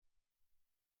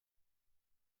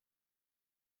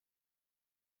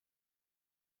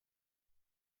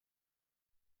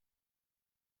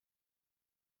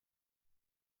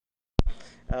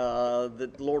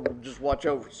that the Lord will just watch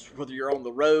over us, whether you're on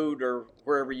the road or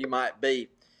wherever you might be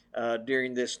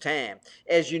during this time.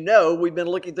 As you know, we've been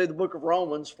looking through the book of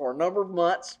Romans for a number of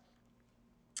months,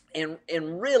 and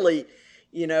really,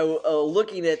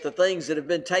 looking at the things that have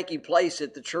been taking place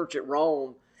at the church at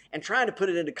Rome and trying to put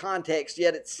it into context,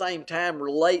 yet at the same time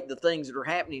relate the things that are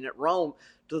happening at Rome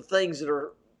to the things that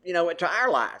are, to our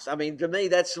lives. I mean, to me,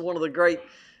 that's one of the great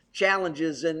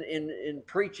challenges in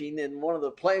preaching, and one of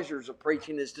the pleasures of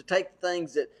preaching is to take the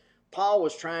things that Paul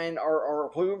was trying,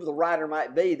 or whoever the writer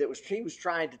might be, he was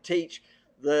trying to teach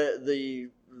the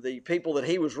people that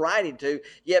he was writing to,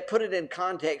 yet put it in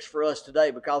context for us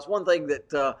today. Because one thing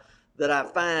that I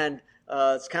find,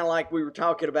 it's kind of like we were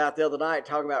talking about the other night,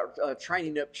 talking about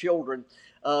training up children.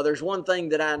 There's one thing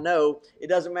that I know: it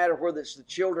doesn't matter whether it's the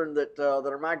children that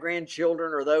are my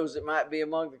grandchildren or those that might be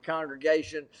among the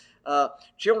congregation.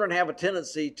 Children have a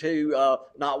tendency to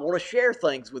not want to share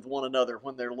things with one another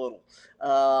when they're little,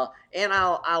 and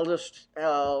I'll just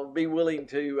be willing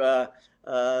to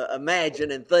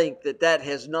imagine and think that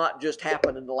has not just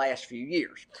happened in the last few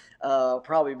years.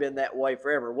 Probably been that way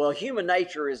forever. Well, human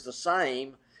nature is the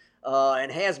same,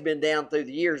 and has been down through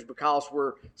the years, because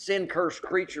we're sin-cursed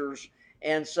creatures.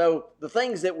 And so the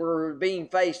things that were being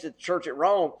faced at the church at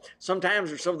Rome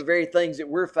sometimes are some of the very things that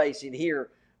we're facing here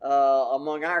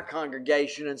among our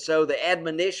congregation. And so the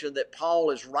admonition that Paul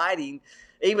is writing,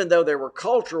 even though there were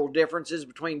cultural differences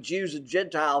between Jews and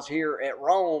Gentiles here at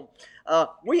Rome,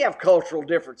 we have cultural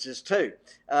differences too,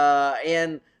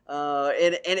 and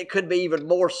it could be even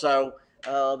more so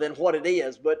than what it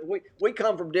is. But we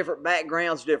come from different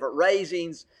backgrounds, different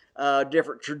raisings,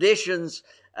 different traditions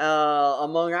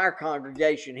among our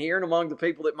congregation here, and among the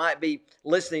people that might be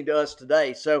listening to us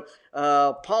today. So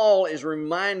Paul is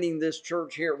reminding this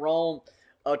church here at Rome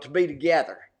to be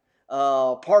together.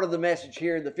 Part of the message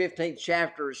here in the 15th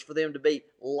chapter is for them to be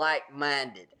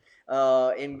like-minded.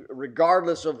 And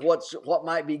regardless of what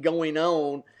might be going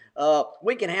on,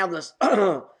 we can have this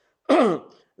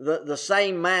the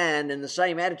same mind and the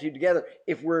same attitude together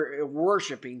if we're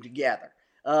worshiping together.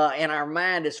 And our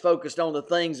mind is focused on the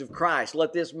things of Christ.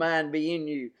 Let this mind be in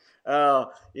you.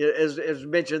 As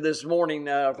mentioned this morning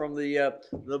from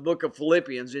the book of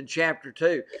Philippians in chapter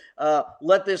 2.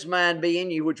 Let this mind be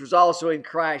in you, which was also in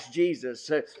Christ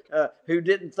Jesus, who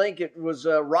didn't think it was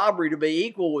robbery to be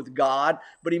equal with God,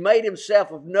 but he made himself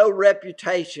of no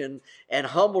reputation and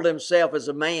humbled himself as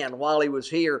a man while he was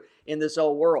here in this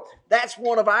old world. That's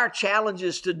one of our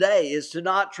challenges today, is to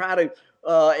not try to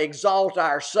exalt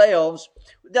ourselves.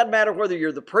 It doesn't matter whether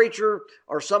you're the preacher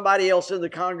or somebody else in the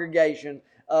congregation.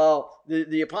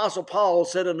 The Apostle Paul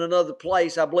said in another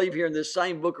place, I believe here in this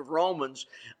same book of Romans,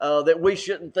 that we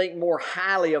shouldn't think more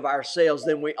highly of ourselves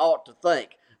than we ought to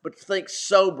think, but to think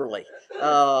soberly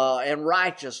and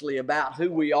righteously about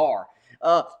who we are.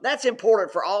 That's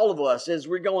important for all of us as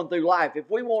we're going through life.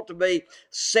 If we want to be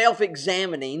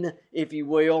self-examining, if you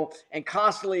will, and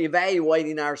constantly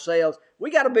evaluating ourselves,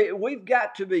 we've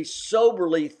got to be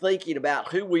soberly thinking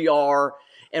about who we are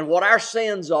and what our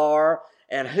sins are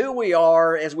and who we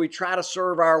are as we try to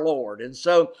serve our Lord. And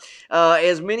so,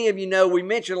 as many of you know, we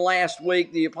mentioned last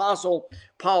week the Apostle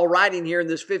Paul writing here in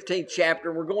this 15th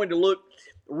chapter. We're going to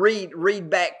read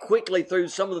back quickly through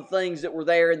some of the things that were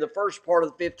there in the first part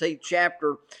of the 15th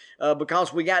chapter,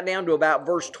 because we got down to about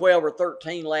verse 12 or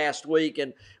 13 last week,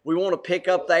 and we want to pick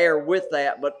up there with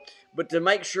that. But to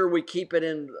make sure we keep it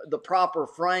in the proper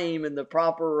frame and the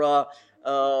proper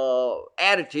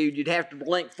attitude, you'd have to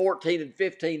link 14 and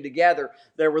 15 together.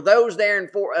 There were those there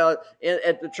at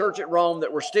the church at Rome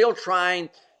that were still trying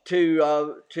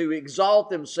to exalt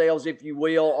themselves, if you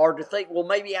will, or to think, well,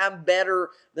 maybe I'm better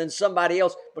than somebody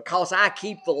else because I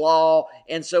keep the law.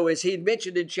 And so, as he had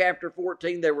mentioned in chapter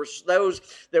 14, there were those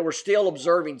that were still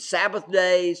observing Sabbath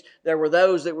days. There were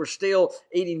those that were still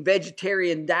eating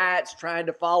vegetarian diets, trying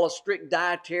to follow strict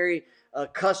dietary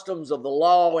customs of the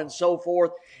law and so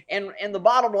forth. And the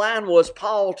bottom line was,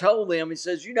 Paul told them, he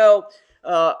says,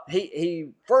 he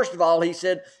first of all, he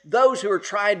said, those who are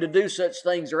trying to do such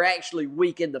things are actually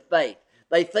weak in the faith.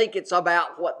 They think it's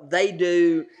about what they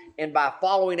do, and by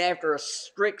following after a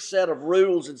strict set of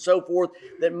rules and so forth,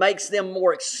 that makes them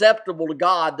more acceptable to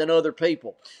God than other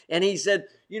people. And he said,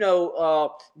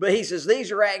 but he says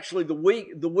these are actually the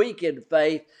weak in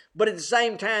faith. But at the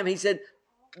same time, he said,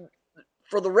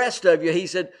 for the rest of you, he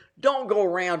said, don't go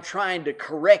around trying to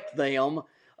correct them.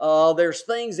 There's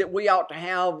things that we ought to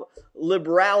have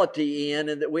liberality in,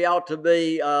 and that we ought to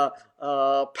be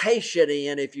patient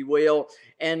in, if you will,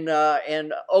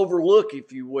 and overlook,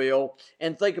 if you will,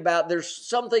 and think about there's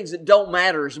some things that don't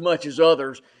matter as much as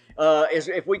others. is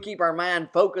if we keep our mind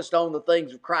focused on the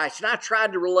things of Christ. And I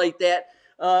tried to relate that.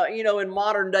 In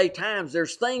modern day times,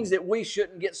 there's things that we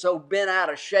shouldn't get so bent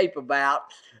out of shape about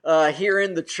here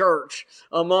in the church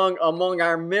among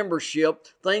our membership.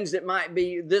 Things that might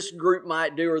be this group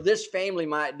might do or this family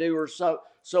might do or so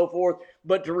forth.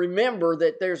 But to remember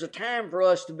that there's a time for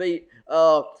us to be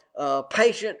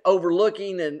patient,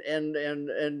 overlooking,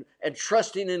 and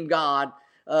trusting in God.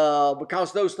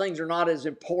 Because those things are not as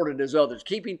important as others.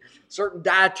 Keeping certain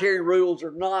dietary rules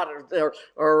or not,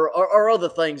 or other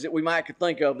things that we might could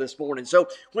think of this morning. So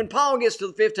when Paul gets to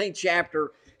the 15th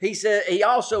chapter, he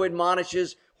also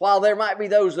admonishes, while there might be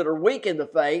those that are weak in the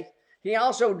faith, he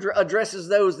also addresses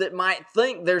those that might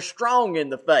think they're strong in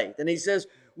the faith. And he says,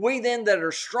 we then that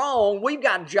are strong, we've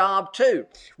got a job too.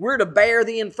 We're to bear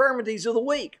the infirmities of the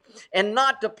weak and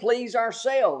not to please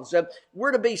ourselves.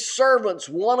 We're to be servants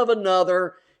one of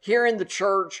another here in the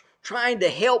church, trying to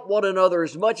help one another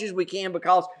as much as we can,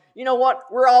 because you know what?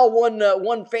 We're all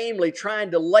one family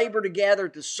trying to labor together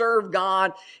to serve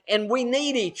God, and we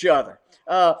need each other.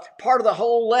 Part of the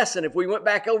whole lesson, if we went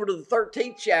back over to the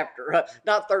 13th chapter,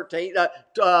 not 13th,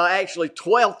 actually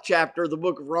 12th chapter of the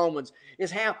book of Romans,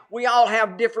 is how we all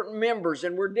have different members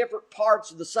and we're different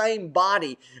parts of the same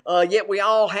body, yet we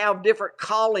all have different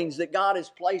callings that God has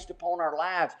placed upon our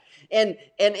lives. And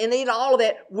in all of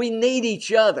that, we need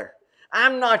each other.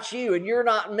 I'm not you and you're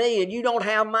not me, and you don't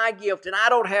have my gift and I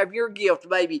don't have your gift,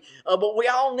 maybe. But we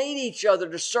all need each other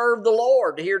to serve the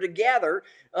Lord here together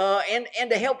and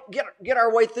to help get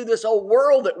our way through this old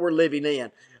world that we're living in.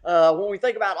 When we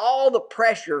think about all the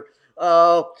pressure,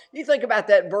 you think about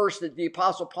that verse that the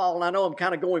Apostle Paul, and I know I'm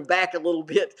kind of going back a little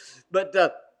bit, but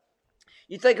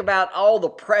you think about all the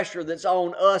pressure that's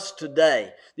on us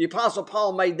today. The Apostle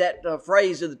Paul made that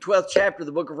phrase in the 12th chapter of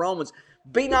the book of Romans,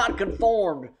 be not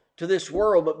conformed to this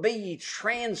world, but be ye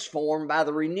transformed by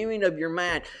the renewing of your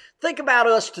mind. Think about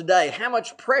us today, how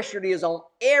much pressure it is on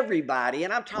everybody,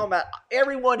 and I'm talking about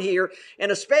everyone here,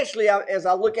 and especially as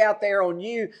I look out there on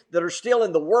you that are still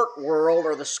in the work world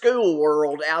or the school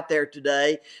world out there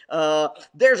today,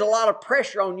 there's a lot of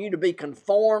pressure on you to be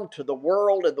conformed to the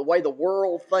world and the way the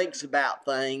world thinks about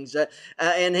things.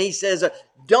 And he says,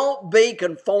 don't be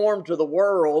conformed to the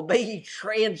world, be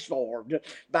transformed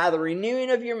by the renewing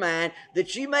of your mind,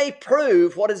 that you may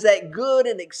prove what is that good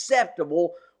and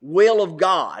acceptable will of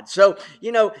God. So,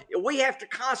 we have to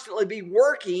constantly be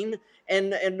working,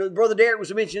 and Brother Derek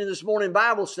was mentioning this morning in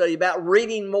Bible study about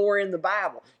reading more in the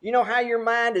Bible. You know how your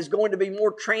mind is going to be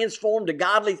more transformed to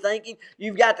godly thinking?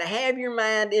 You've got to have your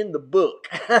mind in the book.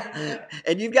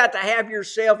 And you've got to have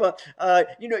yourself,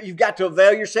 you've got to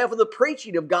avail yourself of the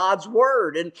preaching of God's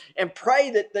Word, and pray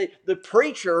that the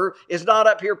preacher is not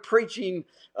up here preaching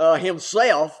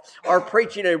himself or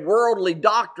preaching a worldly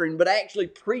doctrine, but actually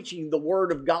preaching the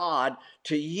Word of God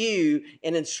to you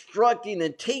and instructing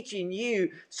and teaching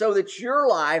you so that your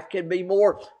life can be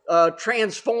more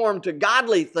transformed to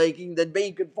godly thinking than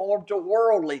being conformed to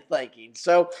worldly thinking.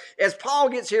 So as Paul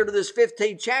gets here to this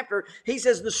 15th chapter, he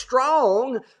says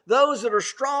those that are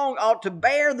strong ought to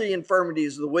bear the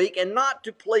infirmities of the weak and not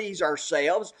to please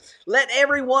ourselves. Let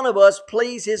every one of us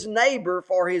please his neighbor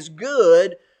for his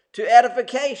good, to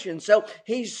edification. So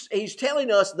he's telling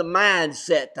us the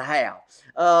mindset to have.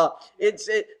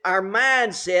 Our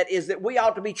mindset is that we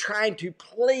ought to be trying to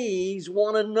please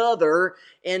one another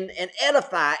and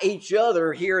edify each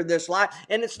other here in this life.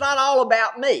 And it's not all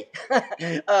about me.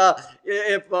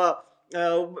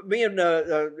 Me and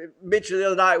Mitch the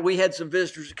other night, we had some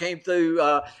visitors that came through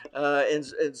and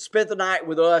spent the night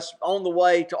with us on the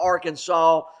way to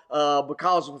Arkansas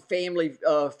because of a family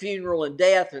funeral and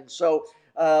death. And so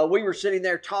we were sitting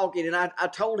there talking, and I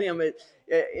told him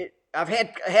I've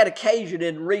had occasion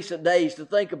in recent days to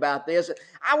think about this.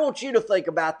 I want you to think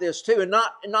about this too, and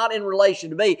not in relation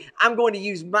to me. I'm going to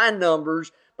use my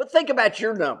numbers, but think about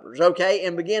your numbers, okay?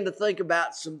 And begin to think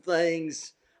about some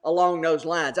things along those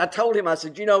lines. I told him, I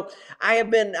said, I have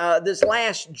been, this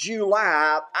last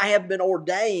July, I have been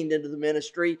ordained into the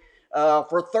ministry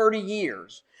for 30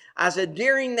 years. I said,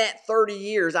 during that 30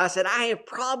 years, I said, I have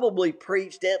probably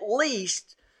preached at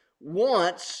least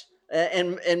once,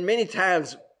 and many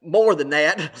times more than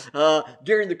that,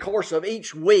 during the course of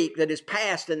each week that has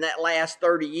passed in that last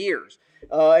 30 years.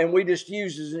 And we just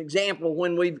used as an example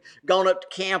when we've gone up to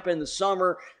camp in the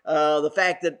summer, the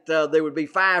fact that there would be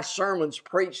 5 sermons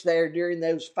preached there during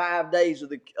those 5 days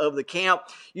of the camp.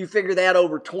 You figure that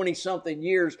over 20-something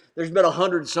years, there's been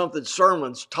 100-something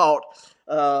sermons taught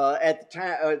at the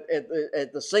time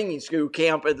at the singing school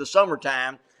camp in the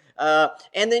summertime.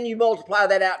 And then you multiply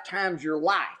that out times your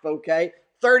life, okay?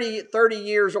 30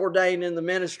 years ordained in the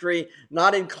ministry,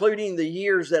 not including the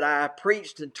years that I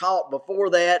preached and taught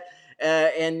before that.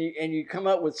 And you come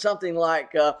up with something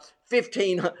like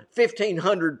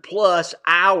 1,500 plus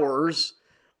hours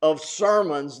of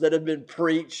sermons that have been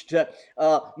preached,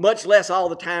 much less all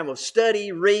the time of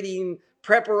study, reading,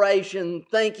 preparation,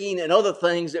 thinking, and other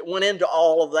things that went into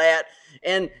all of that.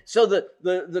 And so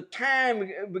the time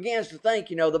begins to think,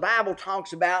 the Bible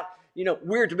talks about,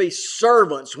 we're to be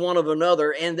servants one of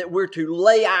another, and that we're to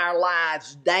lay our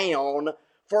lives down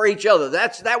for each other.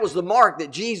 That was the mark that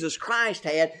Jesus Christ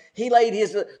had. He laid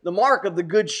the mark of the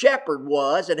good shepherd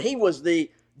and he was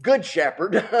the good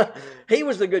shepherd. He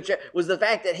was the good shepherd, was the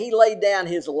fact that he laid down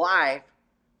his life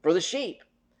for the sheep.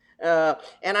 And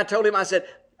I told him, I said,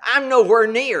 I'm nowhere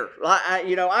near,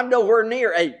 I'm nowhere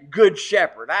near a good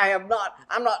shepherd. I'm not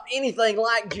anything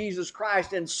like Jesus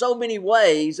Christ in so many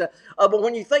ways. But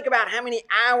when you think about how many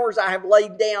hours I have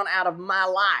laid down out of my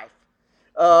life,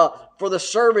 for the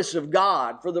service of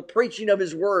God, for the preaching of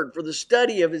His Word, for the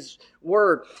study of His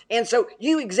Word. And so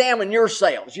you examine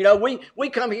yourselves. We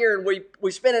come here and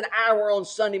we spend an hour on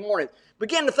Sunday morning.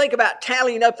 Begin to think about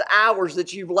tallying up the hours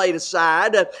that you've laid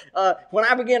aside. When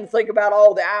I began to think about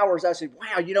all the hours, I said,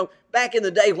 wow, back in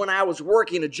the day when I was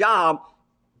working a job,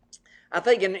 I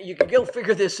think, and you can go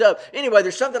figure this up. Anyway,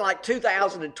 there's something like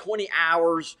 2,020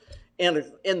 hours in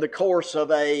the course of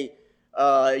a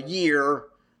year.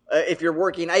 If you're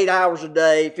working 8 hours a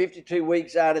day, 52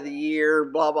 weeks out of the year,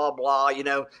 blah, blah, blah, and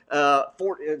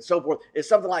so forth. It's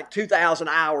something like 2,000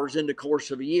 hours in the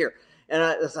course of a year. And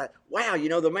it's like, wow,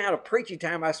 the amount of preaching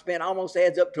time I spent almost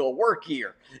adds up to a work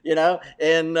year,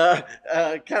 and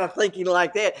kind of thinking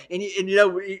like that. And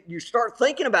you start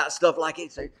thinking about stuff like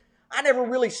it. Say, I never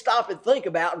really stop and think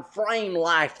about and frame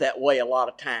life that way a lot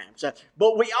of times.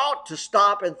 But we ought to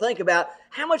stop and think about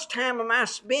how much time am I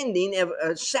spending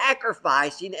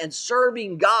sacrificing and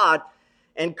serving God,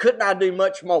 and couldn't I do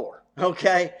much more?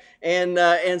 Okay?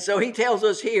 And so he tells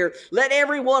us here, let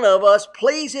every one of us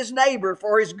please his neighbor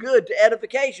for his good to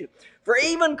edification. For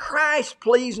even Christ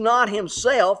pleased not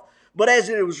himself, but as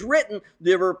it was written,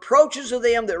 the reproaches of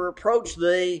them that reproach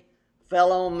thee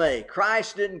fell on me.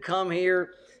 Christ didn't come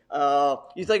here.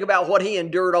 You think about what he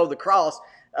endured on the cross.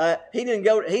 He didn't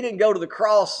go to the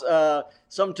cross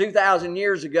some 2,000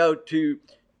 years ago to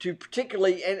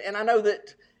particularly, and I know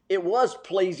that it was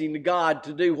pleasing to God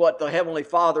to do what the Heavenly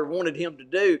Father wanted him to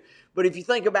do. But if you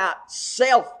think about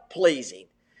self-pleasing,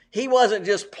 he wasn't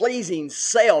just pleasing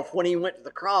self when he went to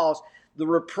the cross. The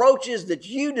reproaches that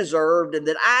you deserved and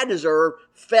that I deserved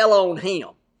fell on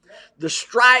him. The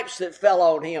stripes that fell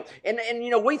on him. And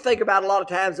we think about a lot of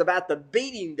times about the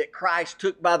beating that Christ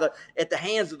took at the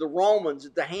hands of the Romans,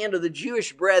 at the hand of the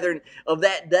Jewish brethren of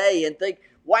that day, and think,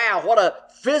 wow, what a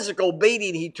physical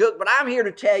beating he took. But I'm here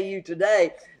to tell you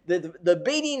today that the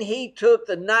beating he took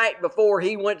the night before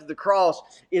he went to the cross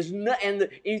is not, and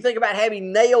you think about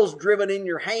having nails driven in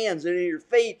your hands and in your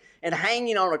feet and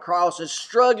hanging on a cross and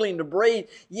struggling to breathe,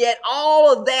 yet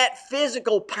all of that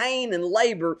physical pain and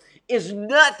labor is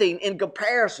nothing in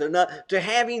comparison to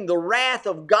having the wrath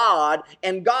of God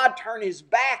and God turn his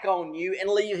back on you and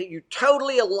leave you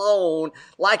totally alone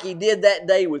like he did that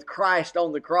day with Christ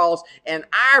on the cross. And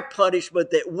our punishment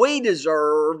that we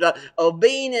deserved of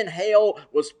being in hell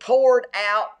was poured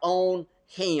out on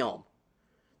him.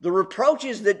 The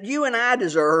reproaches that you and I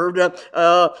deserved,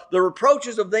 the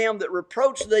reproaches of them that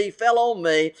reproached thee fell on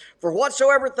me. For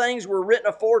whatsoever things were written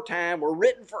aforetime were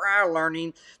written for our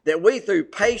learning, that we through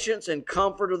patience and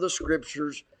comfort of the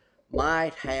Scriptures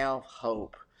might have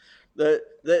hope.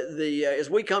 As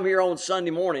we come here on Sunday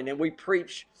morning and we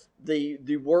preach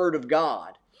the Word of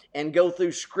God, and go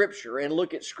through Scripture and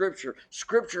look at Scripture.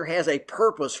 Scripture has a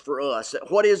purpose for us.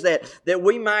 What is that? That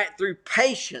we might, through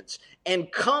patience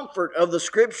and comfort of the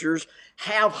Scriptures,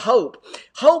 have hope.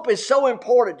 Hope is so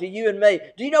important to you and me.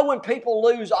 Do you know when people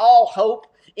lose all hope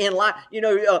in life?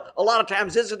 A lot of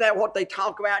times, isn't that what they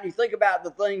talk about? And you think about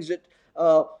the things that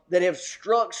have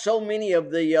struck so many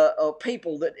of the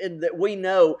people that we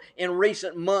know in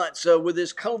recent months with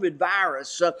this COVID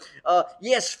virus.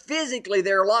 Yes, physically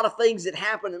there are a lot of things that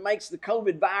happen that makes the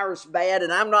COVID virus bad,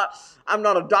 and I'm not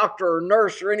a doctor or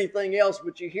nurse or anything else,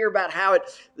 but you hear about how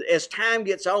as time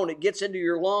gets on, it gets into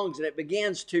your lungs and it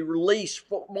begins to release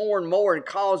more and more and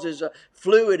causes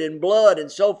fluid and blood and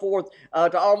so forth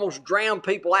to almost drown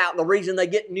people out. And the reason they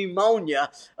get pneumonia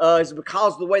is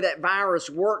because of the way that virus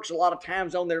works. A lot of of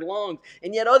times on their lungs.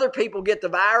 And yet other people get the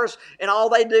virus and all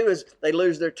they do is they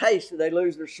lose their taste and they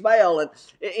lose their smell. And,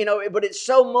 but it's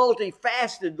so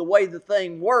multifaceted the way the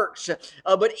thing works.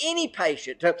 But any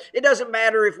patient, it doesn't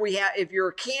matter if you're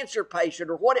a cancer patient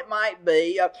or what it might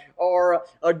be, or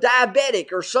a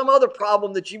diabetic or some other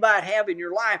problem that you might have in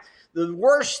your life, the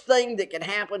worst thing that can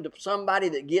happen to somebody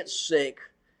that gets sick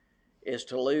is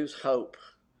to lose hope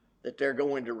that they're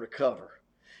going to recover.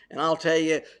 And I'll tell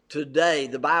you, today,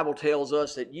 the Bible tells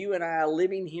us that you and I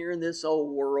living here in this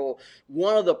old world,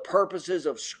 one of the purposes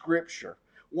of Scripture,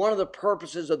 one of the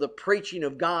purposes of the preaching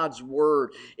of God's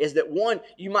Word is that, one,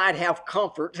 you might have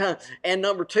comfort, and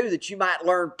number two, that you might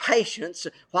learn patience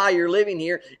while you're living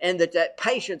here, and that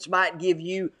patience might give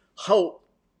you hope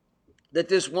that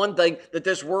this one thing, that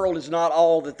this world is not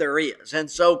all that there is.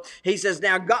 And so he says,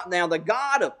 now the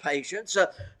God of patience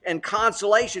and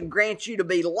consolation grants you to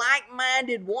be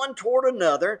like-minded one toward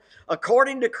another,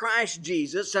 according to Christ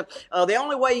Jesus. The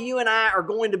only way you and I are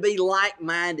going to be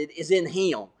like-minded is in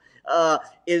Him.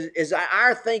 Is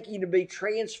our thinking to be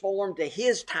transformed to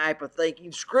His type of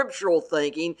thinking, scriptural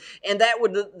thinking, and that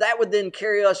would then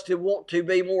carry us to want to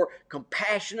be more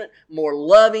compassionate, more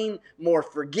loving, more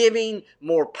forgiving,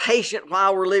 more patient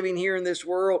while we're living here in this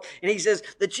world. And he says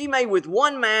that ye may with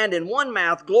one mind and one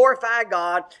mouth glorify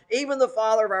God, even the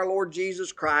Father of our Lord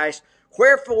Jesus Christ.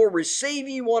 Wherefore receive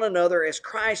ye one another as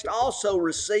Christ also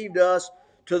received us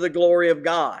to the glory of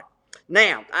God.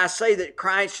 Now, I say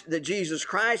that Jesus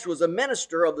Christ was a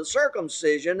minister of the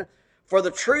circumcision for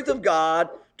the truth of God,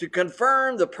 to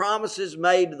confirm the promises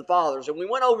made to the fathers. And we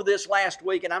went over this last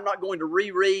week, and I'm not going to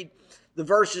reread the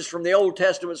verses from the Old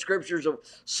Testament scriptures of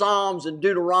Psalms and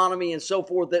Deuteronomy and so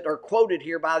forth that are quoted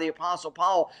here by the Apostle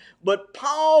Paul. But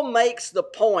Paul makes the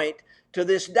point to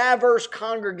this diverse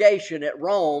congregation at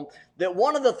Rome that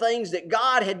one of the things that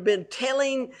God had been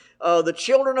telling the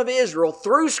children of Israel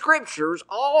through scriptures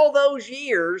all those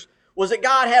years was that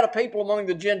God had a people among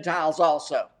the Gentiles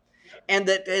also. And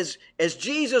that as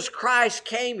Jesus Christ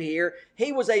came here,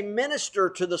 He was a minister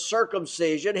to the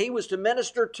circumcision. He was to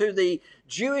minister to the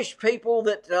Jewish people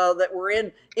that were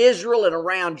in Israel and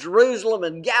around Jerusalem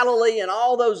and Galilee and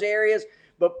all those areas.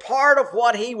 But part of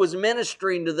what He was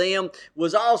ministering to them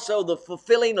was also the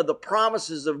fulfilling of the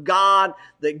promises of God,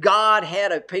 that God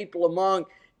had a people among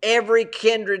every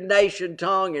kindred, nation,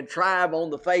 tongue, and tribe on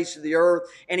the face of the earth.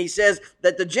 And He says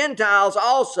that the Gentiles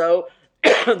also,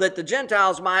 that the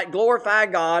Gentiles might glorify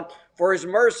God for His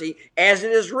mercy, as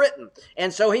it is written.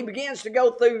 And so he begins to go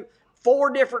through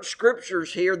 4 different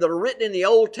scriptures here that are written in the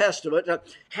Old Testament,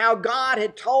 how God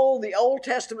had told the Old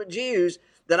Testament Jews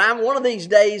that one of these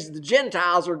days the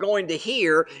Gentiles are going to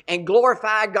hear and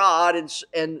glorify God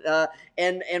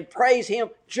and praise Him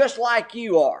just like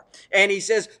you are. And he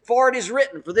says, for it is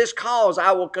written, for this cause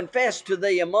I will confess to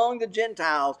thee among the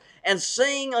Gentiles, and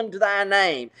sing unto thy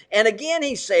name. And again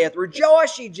he saith,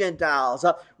 rejoice ye Gentiles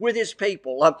with His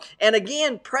people. And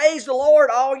again, praise the Lord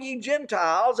all ye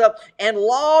Gentiles, and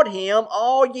laud Him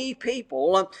all ye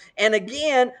people. And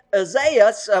again,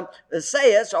 Isaiah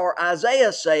saith,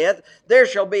 there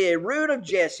shall be a root of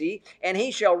Jesse, and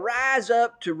he shall rise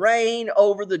up to reign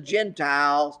over the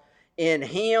Gentiles. In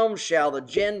Him shall the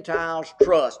Gentiles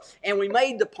trust. And we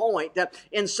made the point that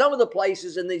in some of the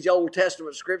places in these Old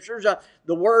Testament scriptures,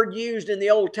 the word used in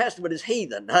the Old Testament is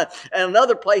heathen. And in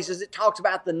other places it talks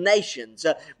about the nations.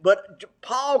 But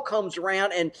Paul comes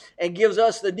around and gives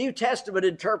us the New Testament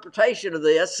interpretation of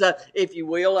this, if you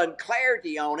will, and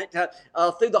clarity on it.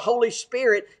 Through the Holy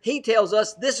Spirit, he tells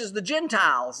us this is the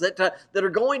Gentiles that are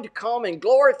going to come and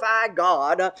glorify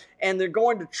God, and they're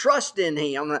going to trust in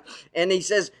Him. And he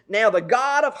says, now the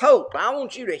God of hope. I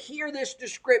want you to hear this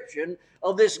description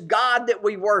of this God that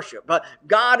we worship.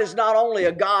 God is not only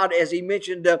a God, as he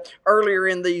mentioned earlier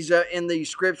in these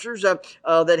scriptures,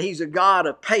 that He's a God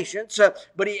of patience,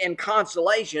 and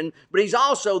consolation, but He's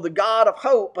also the God of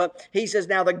hope. He says,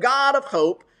 now the God of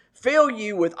hope fill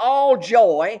you with all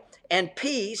joy and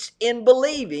peace in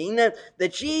believing,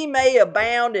 that ye may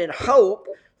abound in hope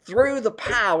through the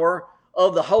power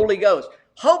of the Holy Ghost.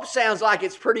 Hope sounds like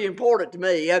it's pretty important to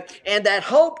me, and that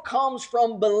hope comes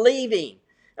from believing.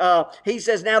 He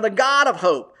says, now the God of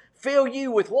hope fill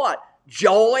you with what?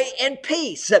 Joy and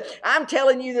peace. I'm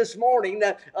telling you this morning,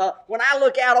 when I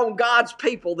look out on God's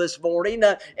people this morning,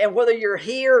 and whether you're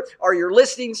here or you're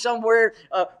listening somewhere,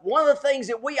 one of the things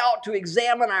that we ought to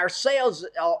examine ourselves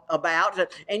about,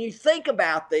 and you think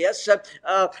about this,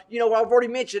 I've already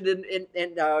mentioned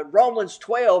in Romans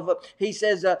 12, he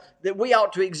says that we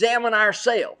ought to examine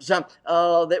ourselves,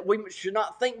 that we should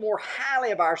not think more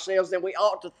highly of ourselves than we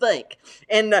ought to think.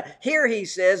 And here he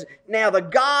says, now the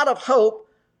God of hope,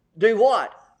 do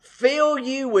what? fill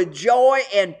you with joy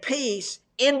and peace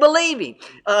in believing.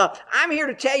 I'm here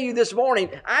to tell you this morning,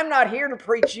 I'm not here to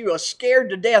preach you a scared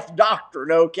to death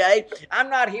doctrine, okay? I'm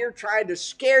not here trying to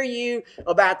scare you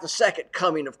about the second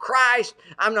coming of Christ.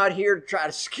 I'm not here to try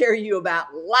to scare you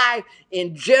about life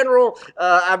in general.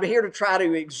 I'm here to try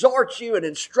to exhort you and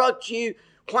instruct you.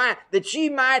 Why? That you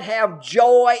might have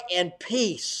joy and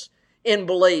peace in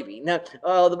believing. Now,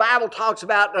 the Bible talks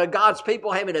about God's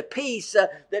people having a peace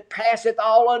that passeth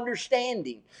all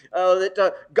understanding.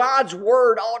 That God's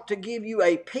word ought to give you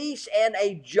a peace and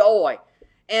a joy.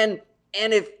 And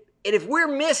if we're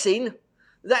missing,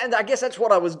 I guess that's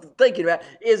what I was thinking about,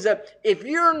 is if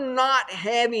you're not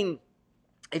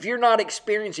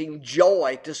experiencing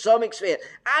joy to some extent,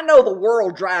 I know the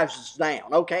world drives us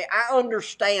down, okay? I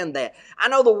understand that. I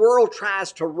know the world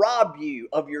tries to rob you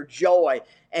of your joy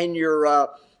and your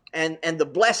and the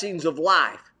blessings of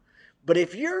life. But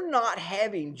if you're not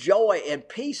having joy and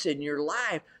peace in your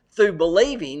life through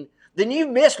believing, then you've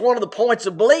missed one of the points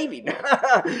of believing.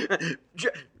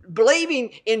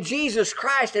 Believing in Jesus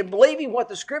Christ and believing what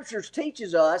the Scriptures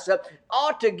teaches us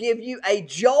ought to give you a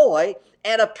joy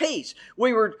and a peace.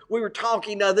 We were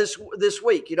talking this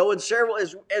week, and several,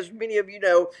 as many of you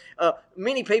know,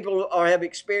 many people have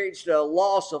experienced a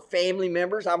loss of family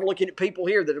members. I'm looking at people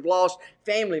here that have lost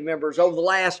family members over the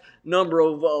last number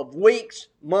of weeks,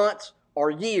 months,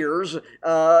 or years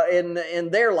in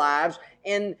their lives,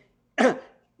 and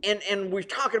we're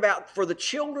talking about for the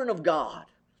children of God.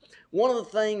 One of the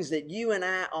things that you and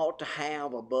I ought to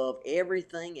have above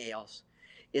everything else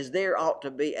is there ought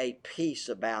to be a peace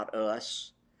about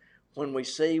us when we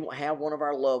have one of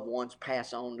our loved ones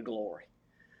pass on to glory.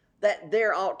 That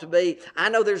there ought to be, I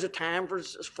know there's a time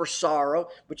for sorrow,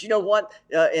 but you know what?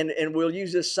 And we'll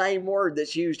use this same word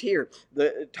that's used here,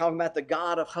 talking about the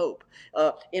God of hope.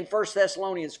 In 1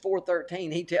 Thessalonians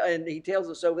 4:13, he tells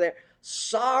us over there,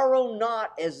 sorrow not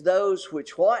as those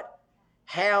which what?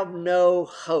 Have no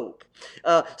hope.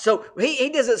 So he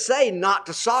doesn't say not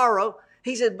to sorrow.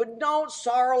 He said, but don't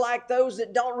sorrow like those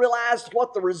that don't realize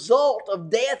what the result of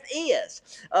death is.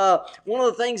 One of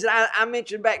the things that I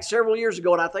mentioned back several years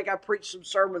ago, and I think I preached some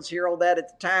sermons here on that at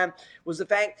the time, was the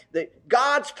fact that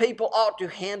God's people ought to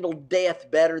handle death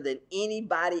better than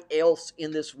anybody else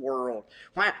in this world.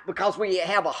 Why? Because we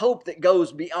have a hope that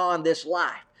goes beyond this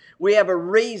life. We have a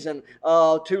reason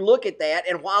to look at that.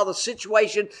 And while the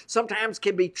situation sometimes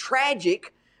can be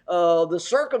tragic, the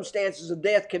circumstances of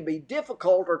death can be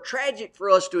difficult or tragic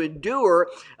for us to endure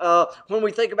when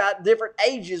we think about different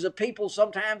ages of people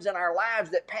sometimes in our lives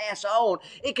that pass on.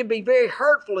 It can be very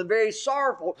hurtful and very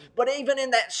sorrowful. But even in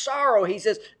that sorrow, he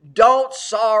says, don't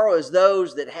sorrow as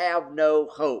those that have no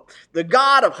hope. The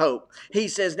God of hope, he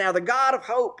says, now the God of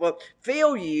hope will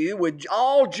fill you with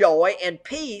all joy and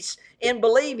peace in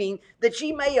believing that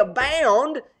ye may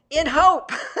abound in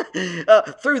hope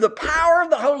through the power of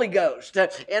the Holy Ghost.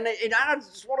 And I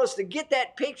just want us to get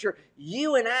that picture.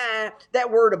 You and I,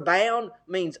 that word abound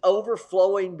means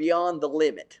overflowing beyond the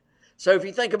limit. So if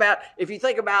you think about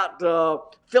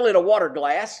filling a water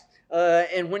glass,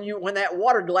 and when that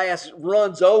water glass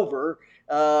runs over,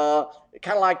 kind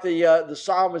of like the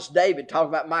psalmist David talking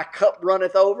about my cup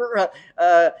runneth over.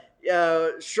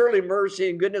 Surely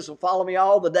mercy and goodness will follow me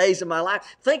all the days of my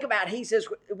life. Think about, he says,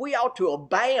 we ought to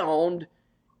abound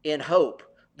in hope.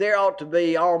 There ought to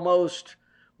be almost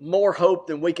more hope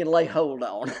than we can lay hold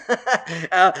on.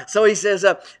 So he says,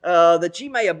 that ye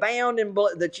may abound in,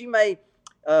 that ye may,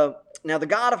 now the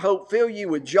God of hope fill you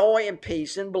with joy and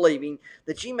peace in believing,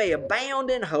 that ye may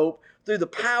abound in hope through the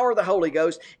power of the Holy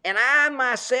Ghost. And I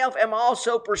myself am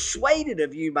also persuaded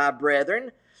of you, my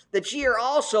brethren, that ye are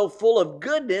also full of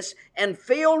goodness and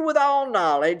filled with all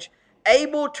knowledge,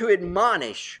 able to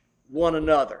admonish one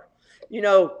another. You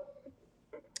know,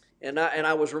 and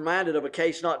I was reminded of a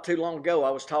case not too long ago. I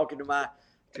was talking to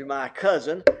my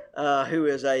cousin, who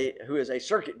is a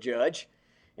circuit judge,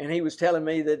 and he was telling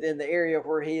me that in the area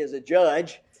where he is a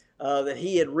judge, that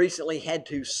he had recently had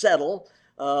to settle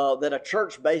that a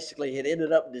church basically had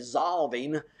ended up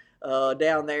dissolving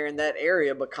down there in that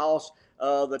area because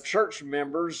the church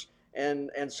members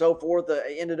and so forth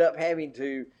ended up having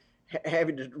to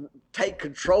take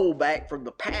control back from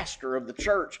the pastor of the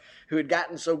church, who had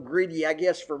gotten so greedy, I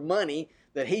guess, for money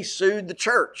that he sued the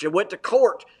church and went to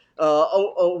court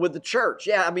with the church.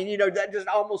 Yeah, I mean, that just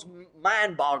almost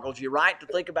mind boggles you, right? To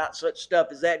think about such stuff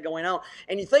as that going on.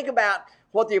 And you think about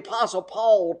what the Apostle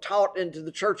Paul taught into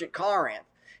the church at Corinth.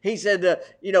 He said,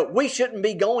 we shouldn't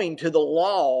be going to the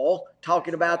law,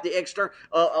 talking about the external,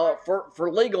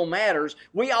 for legal matters.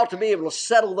 We ought to be able to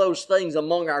settle those things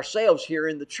among ourselves here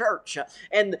in the church.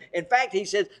 And in fact, he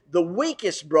says, the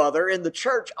weakest brother in the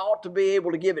church ought to be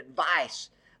able to give advice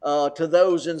to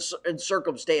those in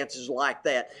circumstances like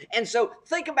that. And so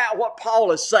think about what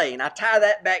Paul is saying. I tie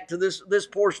that back to this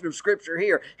portion of Scripture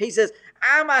here. He says,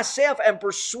 I myself am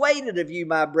persuaded of you,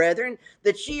 my brethren,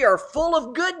 that ye are full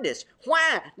of goodness.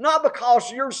 Why? Not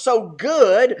because you're so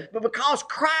good, but because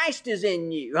Christ is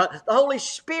in you. The Holy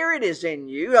Spirit is in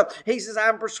you. He says,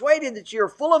 I'm persuaded that you are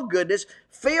full of goodness,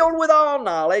 filled with all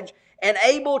knowledge, and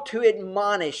able to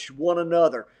admonish one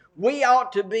another. We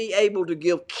ought to be able to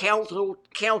give counsel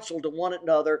to one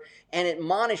another and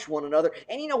admonish one another.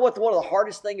 And you know what? One of the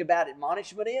hardest thing about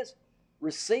admonishment is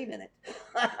receiving it.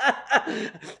 I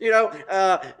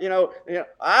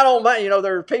don't mind.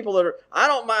 There are people that I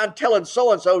don't mind telling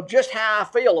so and so just how I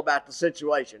feel about the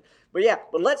situation. But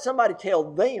let somebody tell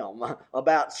them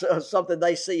about something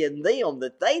they see in them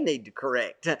that they need to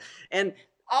correct. And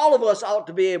all of us ought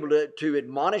to be able to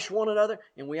admonish one another,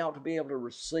 and we ought to be able to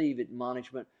receive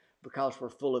admonishment because we're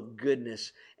full of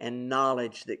goodness and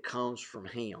knowledge that comes from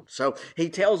Him. So he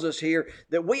tells us here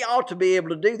that we ought to be able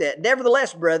to do that.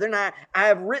 Nevertheless, brethren, I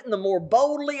have written the more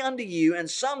boldly unto you in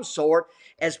some sort,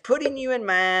 as putting you in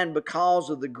mind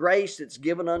because of the grace that's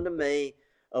given unto me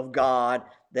of God,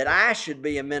 that I should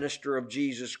be a minister of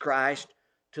Jesus Christ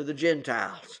to the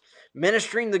Gentiles,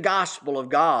 ministering the gospel of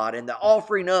God, and the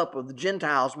offering up of the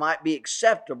Gentiles might be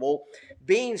acceptable,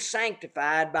 being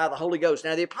sanctified by the Holy Ghost.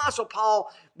 Now, the Apostle Paul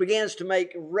begins to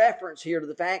make reference here to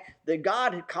the fact that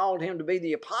God had called him to be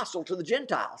the apostle to the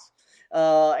Gentiles.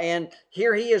 And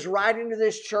here he is writing to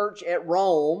this church at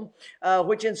Rome,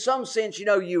 which in some sense,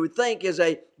 you would think is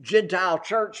a Gentile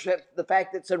church. The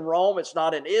fact that it's in Rome, it's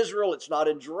not in Israel, it's not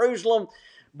in Jerusalem.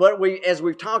 But as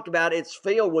we've talked about, it's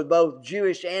filled with both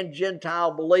Jewish and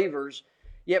Gentile believers.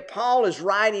 Yet Paul is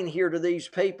writing here to these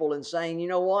people and saying, you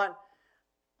know what?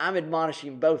 I'm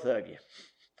admonishing both of you.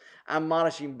 I'm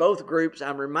admonishing both groups.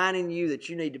 I'm reminding you that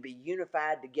you need to be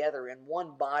unified together in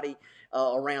one body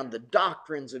around the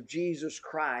doctrines of Jesus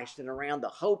Christ and around the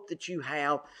hope that you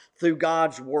have through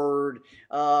God's Word,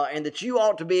 and that you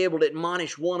ought to be able to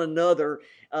admonish one another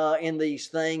in these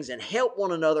things and help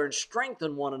one another and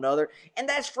strengthen one another. And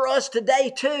that's for us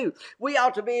today too. We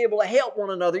ought to be able to help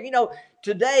one another.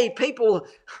 Today people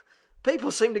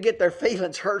seem to get their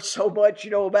feelings hurt so much,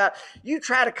 about you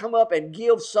try to come up and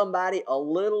give somebody a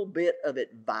little bit of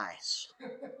advice.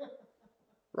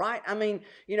 Right? I mean,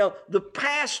 the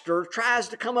pastor tries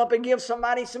to come up and give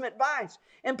somebody some advice,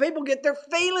 and people get their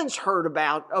feelings hurt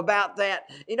about that.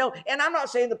 And I'm not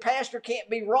saying the pastor can't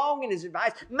be wrong in his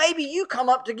advice. Maybe you come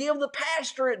up to give the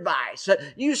pastor advice.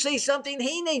 You see something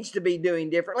he needs to be doing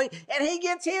differently, and he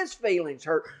gets his feelings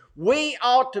hurt. We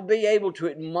ought to be able to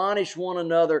admonish one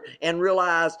another and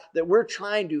realize that we're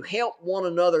trying to help one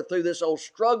another through this old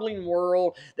struggling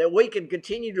world, that we can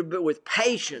continue to be with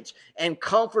patience and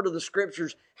comfort of the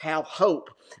Scriptures have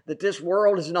hope that this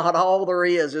world is not all there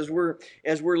is as we're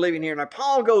living here. Now,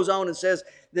 Paul goes on and says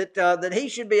that he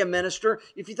should be a minister.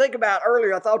 If you think about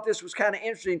earlier, I thought this was kind of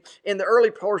interesting. In the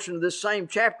early portion of this same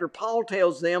chapter, Paul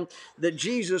tells them that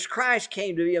Jesus Christ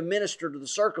came to be a minister to the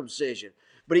circumcision.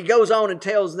 But he goes on and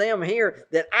tells them here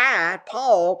that I,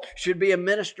 Paul, should be a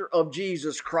minister of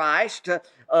Jesus Christ to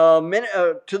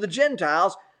the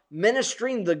Gentiles,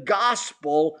 ministering the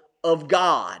gospel of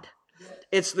God.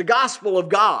 It's the gospel of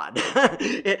God.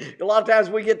 A lot of times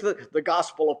we get the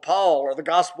gospel of Paul or the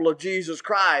gospel of Jesus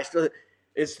Christ.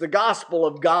 It's the gospel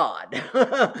of God.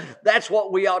 That's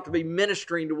what we ought to be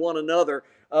ministering to one another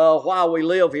while we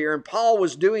live here. And Paul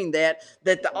was doing that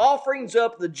the offerings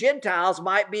of the Gentiles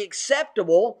might be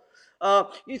acceptable.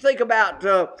 You think about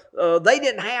they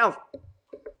didn't have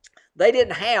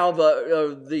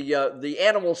the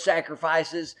animal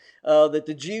sacrifices that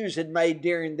the Jews had made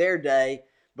during their day,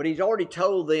 but he's already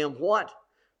told them what?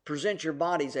 Present your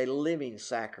bodies a living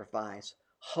sacrifice,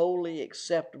 holy,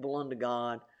 acceptable unto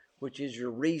God, which is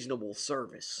your reasonable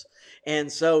service. And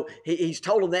so he's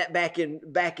told them that back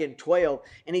in 12.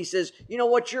 And he says, you know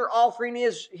what your offering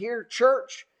is here,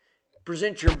 church?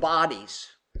 Present your bodies.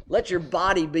 Let your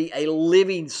body be a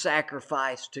living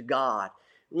sacrifice to God.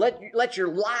 Let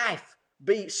your life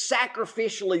be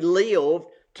sacrificially lived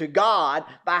to God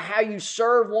by how you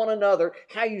serve one another,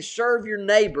 how you serve your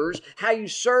neighbors, how you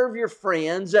serve your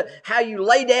friends, how you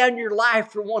lay down your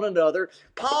life for one another.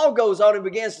 Paul goes on and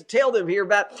begins to tell them here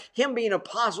about him being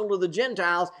apostle to the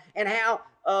Gentiles and how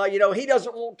he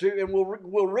doesn't want to, and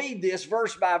we'll read this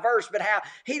verse by verse, but how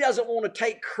he doesn't want to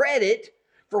take credit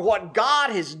for what God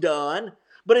has done,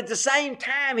 But at the same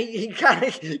time, he kind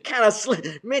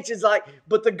of mentions like,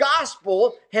 but the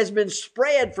gospel has been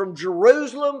spread from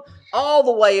Jerusalem all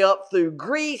the way up through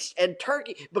Greece and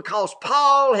Turkey, because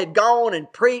Paul had gone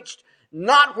and preached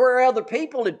not where other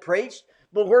people had preached,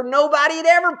 but where nobody had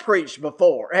ever preached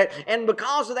before. And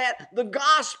because of that, the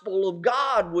gospel of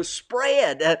God was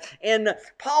spread. And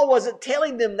Paul wasn't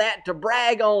telling them that to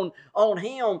brag on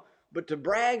him, but to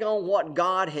brag on what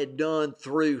God had done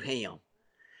through him.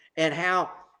 And how,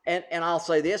 and I'll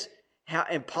say this, how,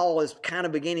 and Paul is kind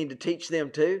of beginning to teach them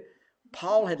too.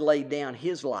 Paul had laid down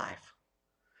his life.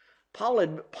 Paul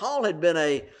had been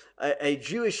a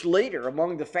Jewish leader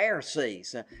among the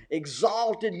Pharisees, an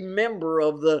exalted member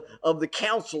of the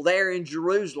council there in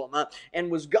Jerusalem, and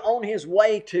was on his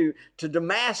way to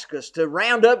Damascus to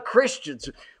round up Christians,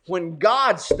 when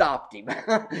God stopped him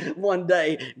one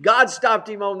day. God stopped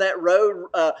him on that road,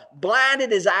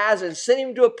 blinded his eyes, and sent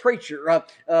him to a preacher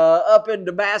up in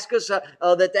Damascus,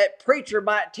 that preacher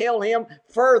might tell him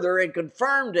further and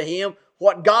confirm to him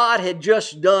what God had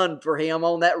just done for him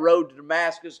on that road to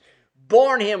Damascus,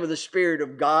 born him of the Spirit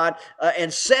of God,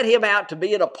 and set him out to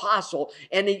be an apostle.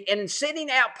 And in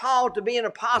setting out Paul to be an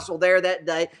apostle there that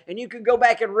day, and you can go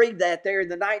back and read that there in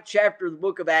the 9th chapter of the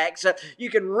book of Acts.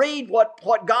 You can read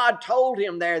what God told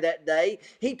him there that day.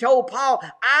 He told Paul,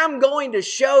 I'm going to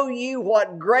show you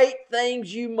what great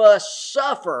things you must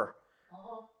suffer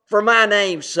for my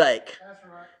name's sake.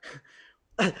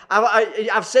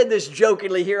 I've said this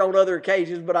jokingly here on other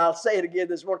occasions, but I'll say it again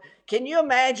this morning. Can you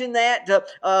imagine that?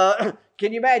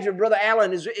 Can you imagine Brother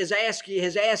Allen has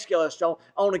asked us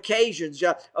on occasions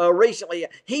recently?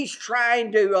 He's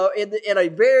trying to, in a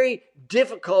very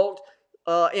difficult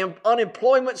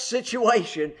unemployment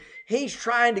situation, he's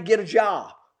trying to get a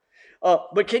job.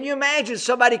 But can you imagine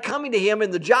somebody coming to him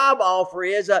and the job offer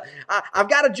is, I've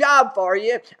got a job for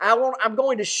you. I'm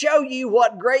going to show you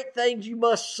what great things you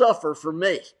must suffer for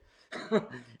me.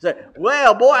 Say,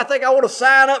 well, boy, I think I want to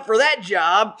sign up for that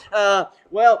job.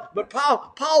 But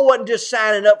Paul wasn't just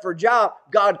signing up for a job.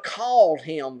 God called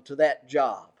him to that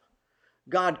job.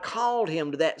 God called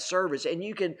him to that service. And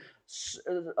you can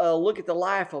look at the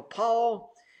life of Paul.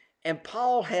 And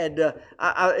Paul had,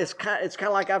 it's kind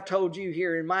of like I've told you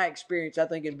here in my experience, I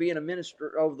think, in being a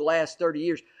minister over the last 30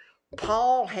 years.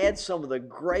 Paul had some of the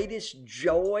greatest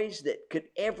joys that could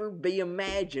ever be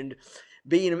imagined.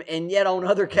 And yet on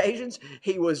other occasions,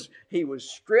 he was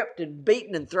stripped and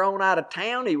beaten and thrown out of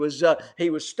town. He was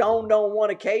stoned on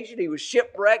one occasion. He was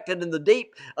shipwrecked and in the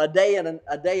deep a day and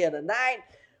a night.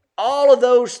 All of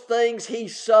those things he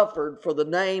suffered for the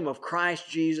name of Christ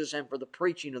Jesus and for the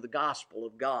preaching of the gospel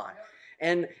of God.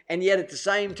 And yet at the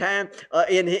same time,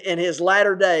 in his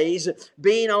latter days,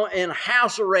 being in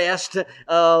house arrest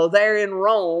there in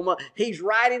Rome, he's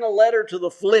writing a letter to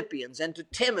the Philippians and to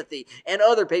Timothy and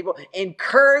other people,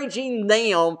 encouraging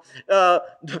them,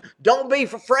 don't be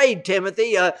afraid,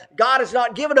 Timothy. God has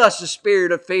not given us a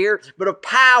spirit of fear, but of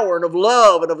power and of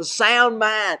love and of a sound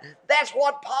mind. That's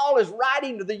what Paul is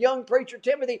writing to the young preacher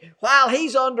Timothy while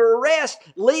he's under arrest,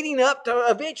 leading up to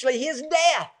eventually his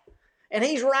death. And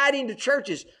he's writing to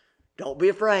churches, don't be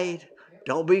afraid.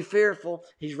 Don't be fearful.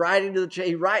 He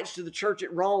writes to the church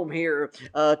at Rome here,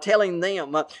 telling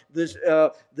them that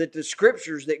the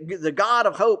scriptures, that the God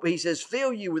of hope, he says,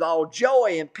 fill you with all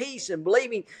joy and peace and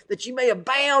believing that you may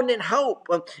abound in hope.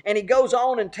 And he goes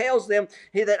on and tells them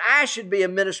that I should be a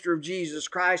minister of Jesus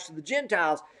Christ to the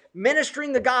Gentiles,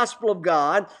 ministering the gospel of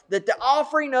God, that the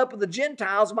offering up of the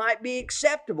Gentiles might be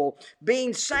acceptable,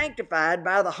 being sanctified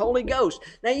by the Holy Ghost.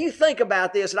 Now you think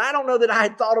about this, and I don't know that I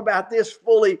had thought about this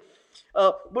fully,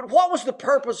 but what was the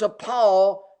purpose of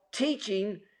Paul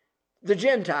teaching the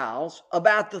Gentiles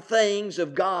about the things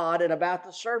of God and about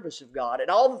the service of God and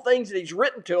all the things that he's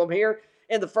written to them here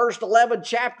in the first 11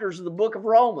 chapters of the book of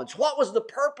Romans? What was the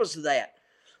purpose of that?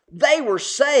 They were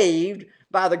saved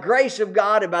by the grace of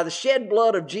God and by the shed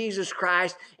blood of Jesus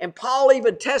Christ. And Paul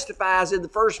even testifies in the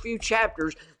first few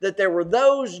chapters that there were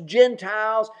those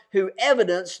Gentiles who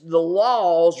evidenced the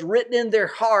laws written in their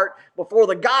heart before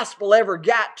the gospel ever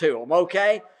got to them,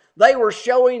 okay? They were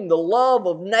showing the love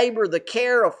of neighbor, the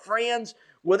care of friends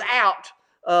without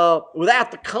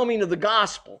the coming of the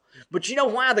gospel. But you know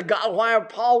why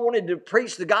Paul wanted to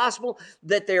preach the gospel?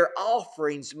 That their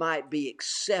offerings might be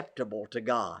acceptable to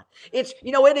God. Isn't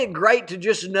it great to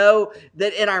just know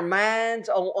that in our minds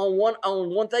on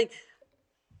one thing,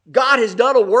 God has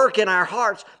done a work in our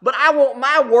hearts, but I want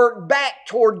my work back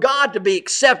toward God to be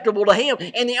acceptable to Him.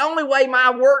 And the only way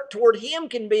my work toward Him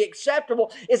can be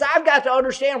acceptable is I've got to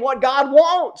understand what God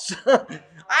wants.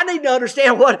 I need to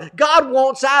understand what God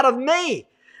wants out of me.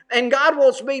 And God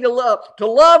wants me to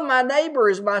love my neighbor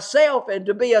as myself, and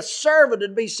to be a servant,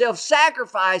 and to be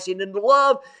self-sacrificing, and to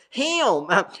love Him,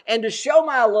 and to show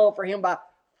my love for Him by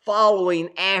following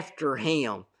after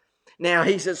Him. Now,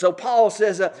 he says, so Paul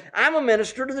says, I'm a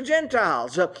minister to the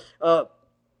Gentiles.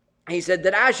 He said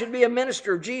that I should be a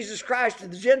minister of Jesus Christ to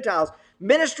the Gentiles,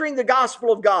 ministering the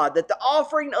gospel of God, that the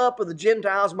offering up of the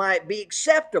Gentiles might be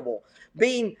acceptable,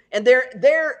 and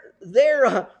that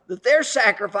their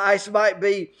sacrifice might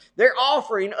be, their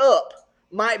offering up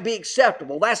might be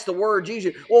acceptable. That's the word used.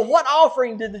 Well, what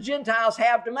offering did the Gentiles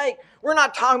have to make? We're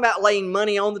not talking about laying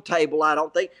money on the table, I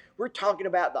don't think. We're talking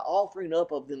about the offering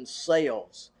up of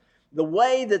themselves. The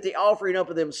way that the offering up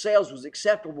of themselves was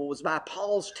acceptable was by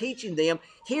Paul's teaching them,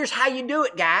 here's how you do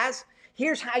it, guys.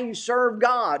 Here's how you serve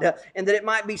God, and that it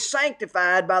might be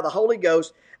sanctified by the Holy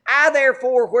Ghost. I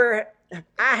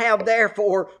have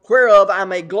therefore whereof I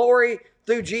may glory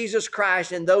through Jesus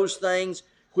Christ in those things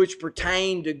which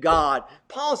pertain to God.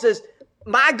 Paul says,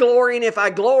 my glorying, if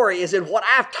I glory, is in what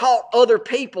I've taught other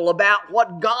people about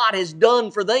what God has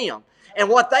done for them and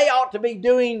what they ought to be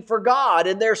doing for God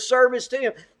in their service to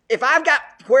Him. If I've got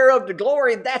whereof to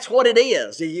glory, that's what it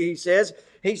is, he says.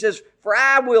 He says, for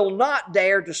I will not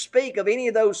dare to speak of any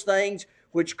of those things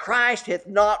which Christ hath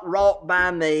not wrought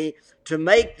by me, to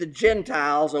make the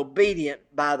Gentiles obedient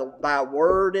by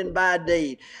word and by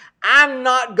deed. I'm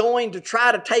not going to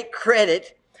try to take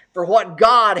credit for what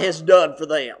God has done for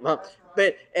them.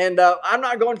 I'm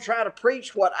not going to try to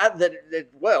preach look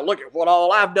at what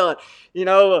all I've done.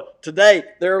 Today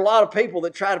there are a lot of people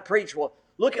that try to preach, well,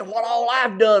 look at what all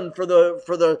I've done for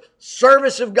the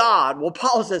service of God. Well,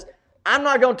 Paul says, I'm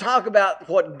not going to talk about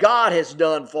what God has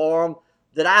done for them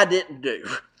that I didn't do.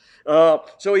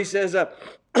 So he says,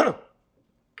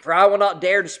 for I will not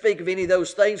dare to speak of any of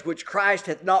those things which Christ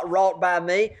hath not wrought by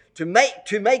me, to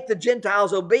make the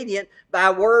Gentiles obedient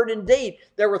by word and deed.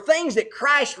 There were things that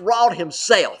Christ wrought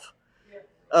Himself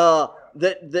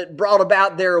that brought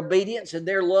about their obedience and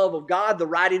their love of God, the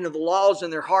writing of the laws in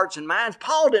their hearts and minds.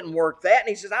 Paul didn't work that, and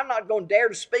he says, I'm not going to dare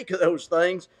to speak of those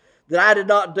things that I did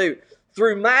not do.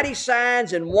 Through mighty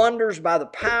signs and wonders by the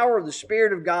power of the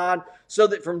Spirit of God, so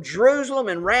that from Jerusalem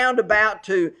and round about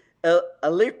to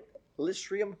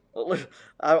Illyricum,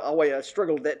 I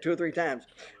struggled with that 2 or 3 times.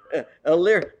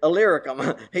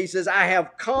 Illyricum. He says, I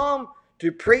have come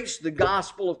to preach the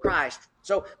gospel of Christ.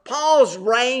 So Paul's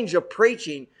range of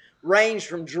preaching ranged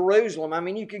from Jerusalem. I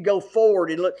mean, you could go forward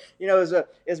and look,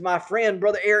 as my friend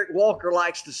Brother Eric Walker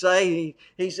likes to say,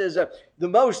 he says, the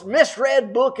most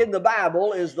misread book in the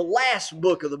Bible is the last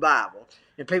book of the Bible.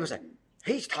 And people say,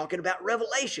 he's talking about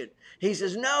Revelation. He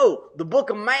says, no, the book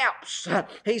of maps.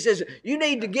 He says, you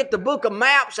need to get the book of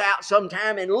maps out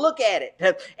sometime and look at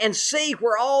it and see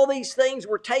where all these things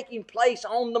were taking place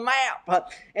on the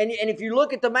map. And if you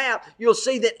look at the map, you'll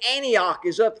see that Antioch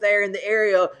is up there in the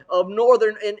area of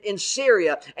northern in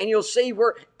Syria. And you'll see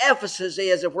where Ephesus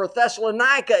is, and where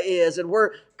Thessalonica is, and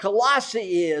where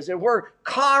Colossae is, and where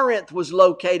Corinth was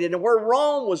located, and where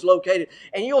Rome was located.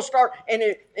 And you'll start, and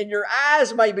your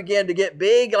eyes may begin to get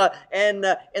big and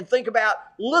think about,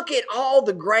 look at all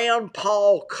the ground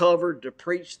Paul covered to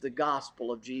preach the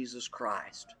gospel of Jesus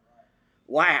Christ.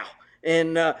 Wow.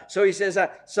 And so he says,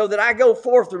 so that I go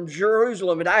forth from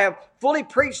Jerusalem, and I have fully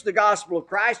preached the gospel of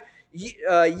Christ.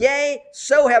 Yea,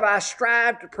 so have I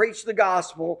strived to preach the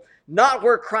gospel, not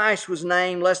where Christ was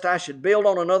named, lest I should build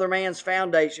on another man's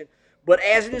foundation. But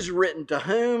as it is written, to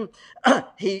whom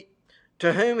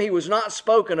he was not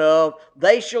spoken of,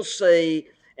 they shall see,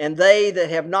 and they that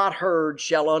have not heard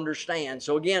shall understand.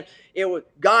 So again,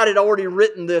 God had already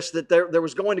written this, that there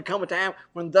was going to come a time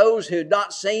when those who had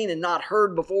not seen and not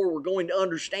heard before were going to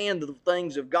understand the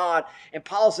things of God. And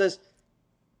Paul says,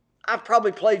 I've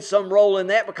probably played some role in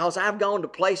that, because I've gone to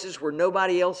places where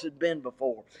nobody else had been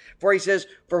before. For he says,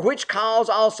 for which cause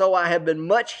also I have been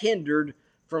much hindered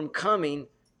from coming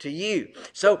to you.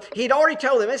 So he'd already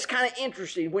told them. It's kind of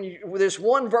interesting with this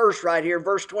one verse right here,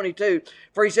 verse 22.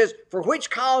 For he says, for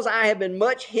which cause I have been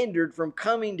much hindered from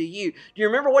coming to you. Do you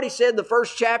remember what he said in the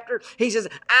first chapter? He says,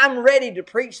 I'm ready to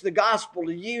preach the gospel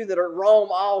to you that are at Rome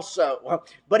also.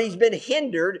 But he's been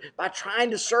hindered by trying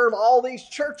to serve all these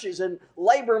churches and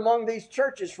labor among these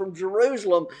churches, from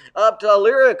Jerusalem up to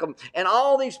Illyricum and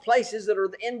all these places that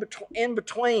are in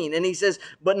between. And he says,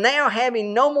 but now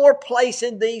having no more place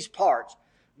in these parts,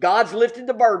 God's lifted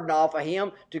the burden off of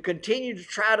him to continue to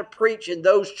try to preach in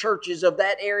those churches of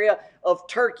that area of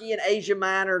Turkey and Asia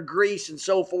Minor, Greece, and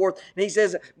so forth. And he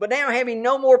says, but now having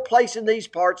no more place in these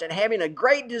parts, and having a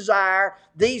great desire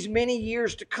these many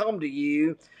years to come to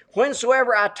you,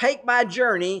 whensoever I take my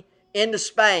journey, into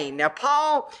Spain. Now,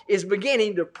 Paul is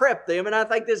beginning to prep them, and I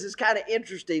think this is kind of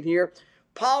interesting here.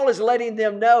 Paul is letting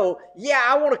them know, yeah,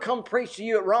 I want to come preach to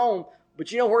you at Rome,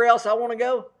 but you know where else I want to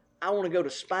go? I want to go to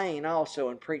Spain also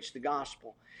and preach the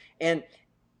gospel. And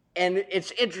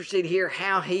it's interesting here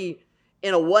how he,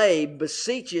 in a way,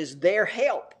 beseeches their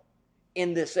help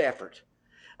in this effort.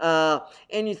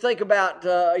 And you think about,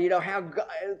 how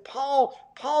God,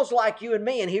 Paul's like you and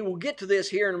me, and he will get to this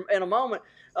here in a moment.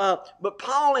 But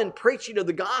Paul, in preaching of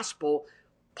the gospel,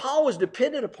 Paul was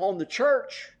dependent upon the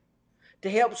church to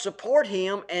help support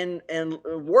him and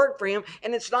work for him.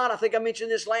 And it's not, I think I mentioned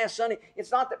this last Sunday,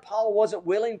 it's not that Paul wasn't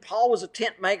willing. Paul was a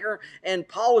tent maker, and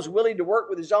Paul was willing to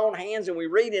work with his own hands. And we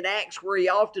read in Acts where he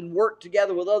often worked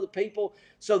together with other people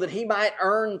so that he might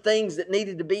earn things that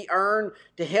needed to be earned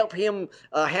to help him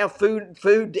have food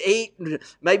to eat,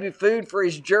 maybe food for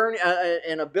his journey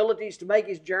and abilities to make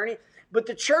his journey. But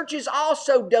the churches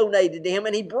also donated to him,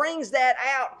 and he brings that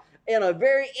out in a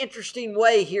very interesting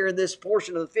way here in this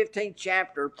portion of the 15th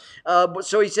chapter.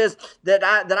 So he says that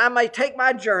I may take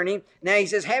my journey. Now he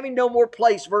says, having no more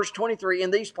place, verse 23,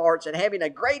 in these parts, and having a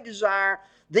great desire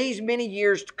these many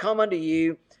years to come unto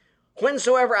you,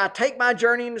 whensoever I take my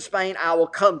journey into Spain, I will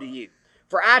come to you.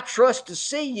 For I trust to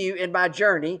see you in my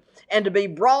journey, and to be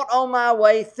brought on my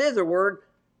way thitherward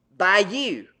by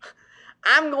you.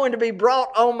 I'm going to be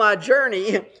brought on my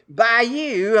journey by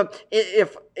you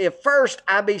if first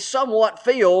I be somewhat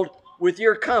filled with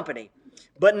your company.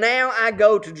 But now I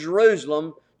go to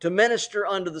Jerusalem to minister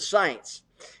unto the saints.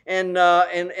 And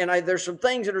there's some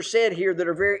things that are said here that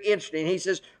are very interesting. He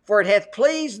says, for it hath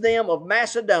pleased them of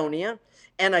Macedonia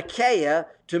and Achaia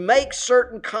to make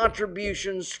certain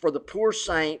contributions for the poor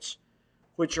saints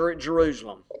which are at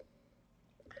Jerusalem.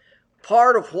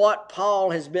 Part of what Paul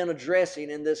has been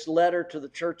addressing in this letter to the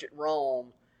church at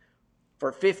Rome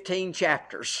for 15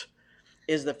 chapters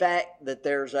is the fact that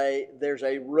there's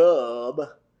a rub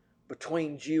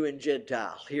between Jew and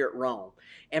Gentile here at Rome.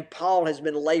 And Paul has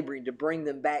been laboring to bring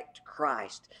them back to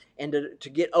Christ and to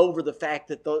get over the fact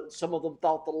that some of them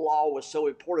thought the law was so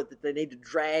important that they need to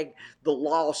drag the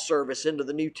law service into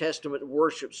the New Testament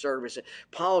worship service. And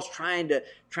Paul's trying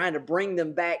to bring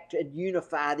them back to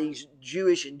unify these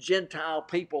Jewish and Gentile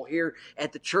people here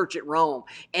at the church at Rome.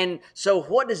 And so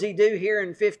what does he do here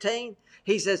in 15?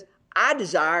 He says, I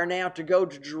desire now to go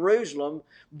to Jerusalem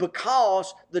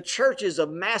because the churches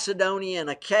of Macedonia and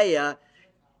Achaia,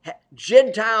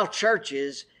 Gentile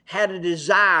churches, had a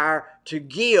desire to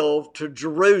give to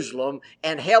Jerusalem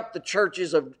and help the church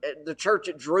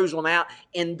at Jerusalem out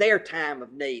in their time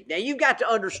of need. Now you've got to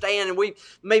understand, and we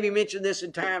maybe mentioned this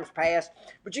in times past,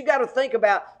 but you've got to think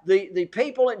about the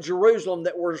people at Jerusalem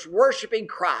that were worshiping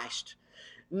Christ.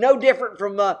 No different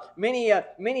from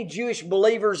many Jewish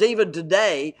believers even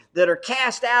today that are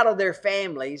cast out of their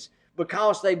families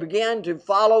because they began to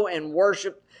follow and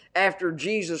worship after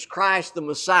Jesus Christ the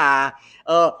Messiah.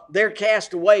 They're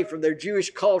cast away from their Jewish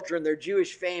culture and their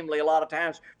Jewish family a lot of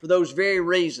times for those very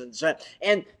reasons.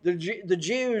 And the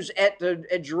Jews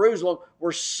at Jerusalem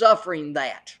were suffering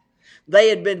that. They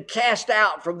had been cast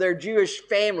out from their Jewish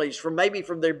families, maybe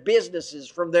from their businesses,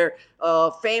 from their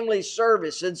family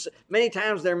service, and many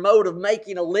times their mode of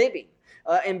making a living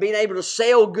and being able to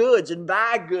sell goods and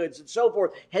buy goods and so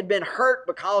forth had been hurt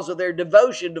because of their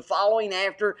devotion to following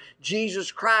after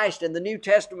Jesus Christ and the New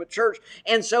Testament church.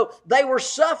 And so they were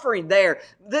suffering there.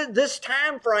 This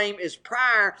time frame is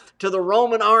prior to the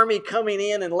Roman army coming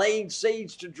in and laying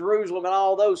siege to Jerusalem and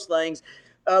all those things.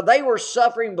 They were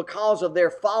suffering because of their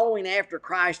following after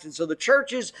Christ. And so the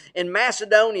churches in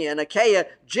Macedonia and Achaia,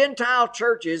 Gentile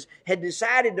churches, had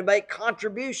decided to make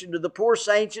contribution to the poor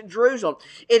saints in Jerusalem.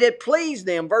 It had pleased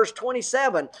them, verse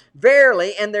 27,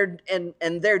 verily, and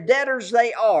their debtors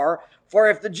they are, for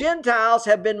if the Gentiles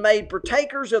have been made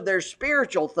partakers of their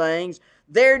spiritual things,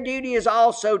 their duty is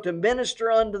also to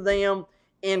minister unto them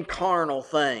in carnal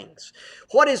things.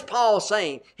 What is Paul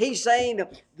saying? He's saying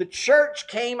the church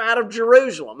came out of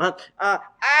Jerusalem.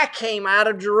 I came out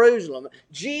of Jerusalem.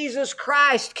 Jesus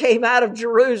Christ came out of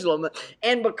Jerusalem.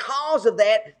 And because of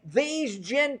that, these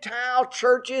Gentile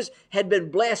churches had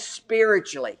been blessed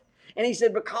spiritually. And he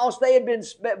said because they had been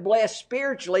blessed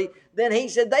spiritually, then he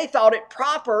said they thought it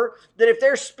proper that if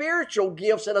their spiritual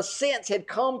gifts in a sense had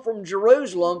come from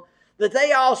Jerusalem, that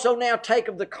they also now take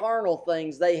of the carnal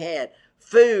things they had.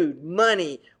 Food,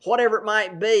 money, whatever it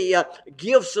might be,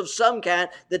 gifts of some kind,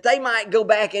 that they might go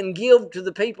back and give to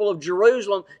the people of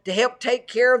Jerusalem to help take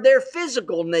care of their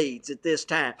physical needs at this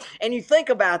time. And you think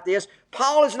about this,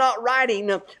 Paul is not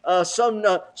writing some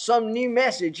new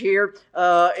message here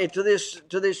to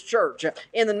this church.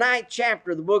 In the 9th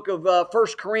chapter of the book of 1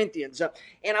 Corinthians,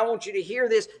 and I want you to hear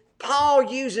this, Paul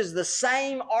uses the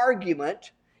same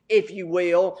argument, if you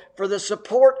will, for the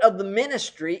support of the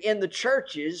ministry in the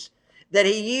churches that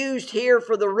he used here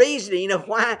for the reasoning of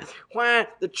why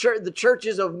the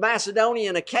churches of Macedonia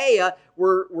and Achaia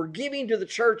were giving to the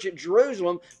church at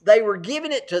Jerusalem. They were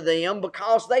giving it to them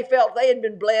because they felt they had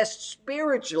been blessed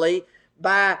spiritually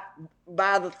by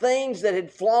the things that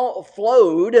had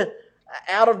flowed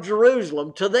out of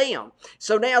Jerusalem to them.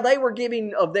 So now they were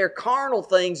giving of their carnal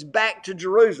things back to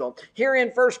Jerusalem. Here in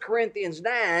 1 Corinthians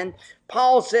 9,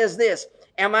 Paul says this,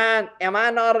 Am I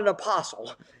not an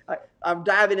apostle? I'm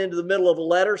diving into the middle of a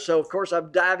letter, so of course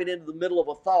I'm diving into the middle of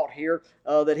a thought here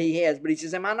that he has. But he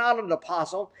says, Am I not an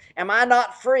apostle? Am I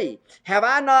not free? Have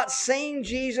I not seen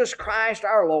Jesus Christ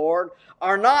our Lord?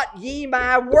 Are not ye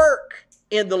my work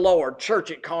in the Lord?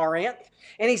 Church at Corinth.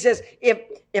 And he says,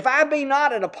 if I be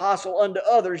not an apostle unto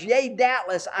others, yea,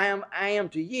 doubtless I am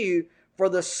to you, for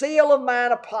the seal of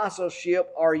mine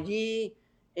apostleship are ye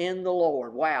in the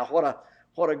Lord. Wow,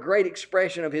 what a great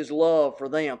expression of his love for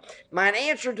them. Mine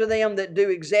answer to them that do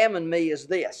examine me is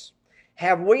this: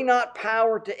 have we not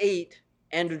power to eat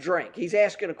and to drink? He's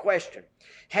asking a question.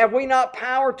 Have we not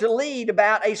power to lead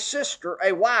about a sister,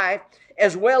 a wife,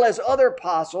 as well as other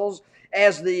apostles,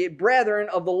 as the brethren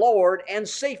of the Lord and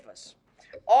Cephas?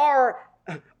 Or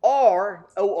I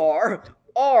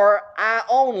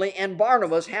only and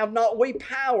Barnabas, have not we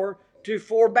power to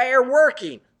forbear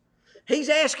working? He's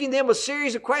asking them a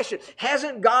series of questions.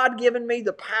 Hasn't God given me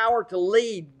the power to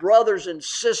lead brothers and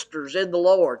sisters in the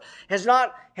Lord?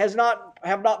 Have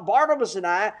not Barnabas and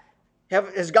I,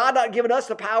 has God not given us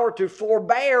the power to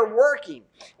forbear working?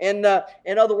 And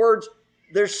in other words,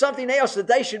 there's something else that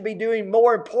they should be doing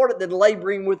more important than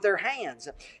laboring with their hands.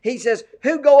 He says,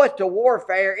 who goeth to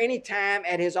warfare any time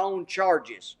at his own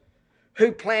charges?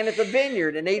 Who planteth a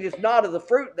vineyard and eateth not of the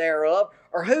fruit thereof?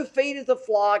 Or who feedeth the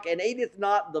flock and eateth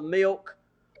not the milk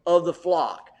of the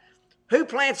flock? Who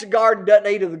plants a garden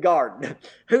doesn't eat of the garden?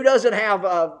 Who doesn't have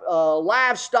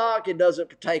livestock and doesn't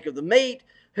partake of the meat?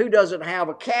 Who doesn't have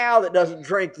a cow that doesn't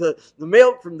drink the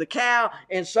milk from the cow,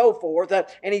 and so forth?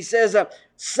 And he says,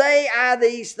 say I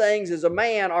these things as a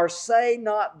man, or say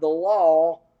not the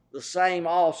law the same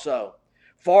also?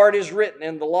 For it is written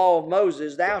in the law of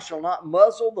Moses, thou shalt not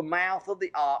muzzle the mouth of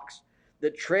the ox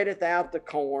that treadeth out the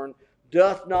corn.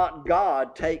 Doth not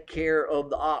God take care of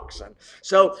the oxen?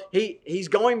 So he's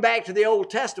going back to the Old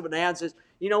Testament now and says,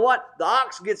 you know what? The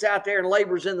ox gets out there and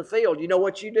labors in the field. You know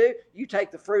what you do? You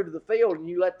take the fruit of the field and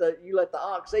you let the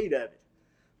ox eat of it.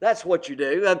 That's what you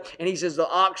do. And he says the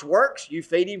ox works. You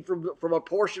feed him from a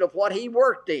portion of what he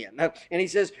worked in. And he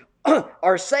says,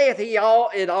 or saith he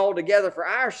it all together for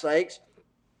our sakes,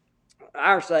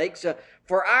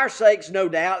 for our sakes, no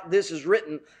doubt, this is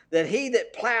written, that he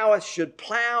that ploweth should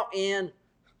plow in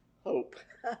hope.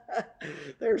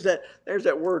 There's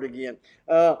that word again.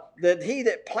 That he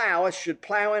that ploweth should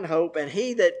plow in hope, and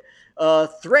he that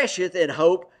thresheth in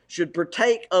hope should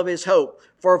partake of his hope.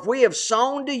 For if we have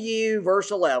sown to you,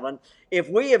 verse 11, if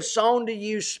we have sown to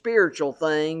you spiritual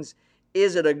things,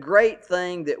 is it a great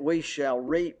thing that we shall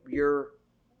reap your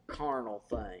carnal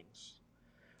things?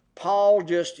 Paul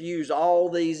just used all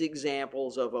these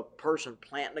examples of a person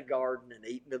planting a garden and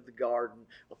eating of the garden,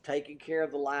 of taking care of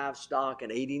the livestock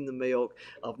and eating the milk,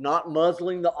 of not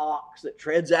muzzling the ox that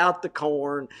treads out the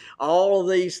corn. All of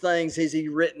these things is he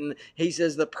written. He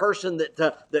says the person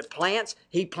that plants,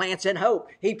 he plants in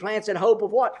hope. He plants in hope of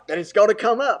what? That it's going to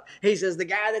come up. He says the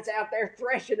guy that's out there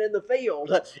threshing in the field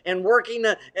and working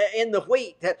in the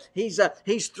wheat,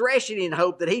 he's threshing in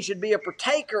hope that he should be a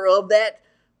partaker of that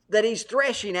he's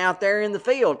threshing out there in the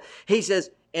field. He says,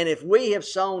 and if we have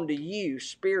sown to you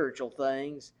spiritual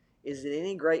things, is it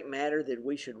any great matter that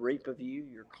we should reap of you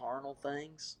your carnal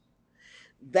things?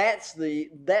 That's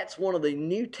one of the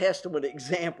New Testament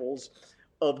examples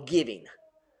of giving.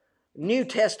 New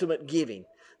Testament giving.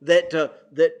 That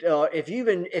if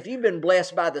you've been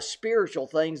blessed by the spiritual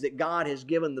things that God has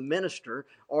given the minister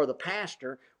or the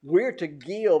pastor, we're to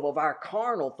give of our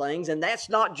carnal things, and that's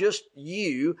not just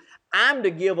you. I'm to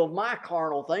give of my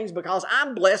carnal things because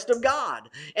I'm blessed of God.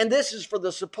 And this is for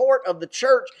the support of the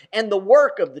church and the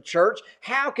work of the church.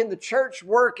 How can the church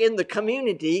work in the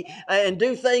community and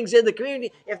do things in the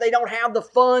community if they don't have the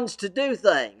funds to do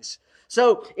things?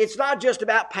 So it's not just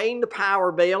about paying the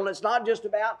power bill, and it's not just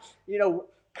about,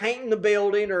 painting the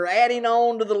building or adding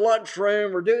on to the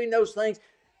lunchroom or doing those things.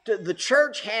 The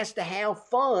church has to have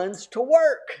funds to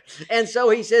work. And so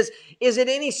he says, is it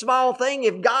any small thing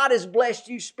if God has blessed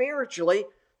you spiritually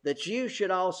that you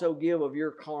should also give of your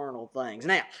carnal things?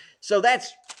 Now, so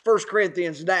that's 1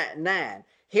 Corinthians 9.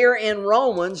 Here in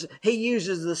Romans, he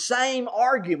uses the same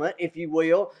argument, if you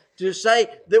will, to say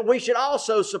that we should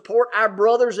also support our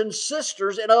brothers and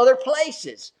sisters in other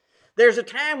places. There's a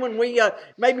time when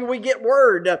maybe we get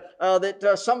word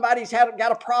that somebody's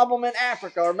got a problem in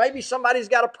Africa, or maybe somebody's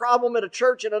got a problem at a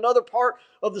church in another part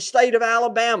of the state of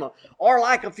Alabama. Or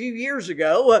like a few years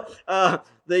ago,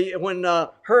 when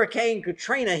Hurricane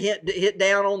Katrina hit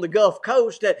down on the Gulf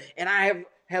Coast, and I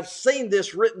have seen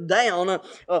this written down.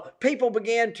 People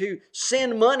began to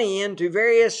send money into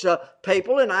various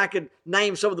people, and I could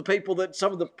name some of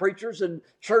the preachers and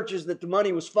churches that the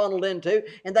money was funneled into,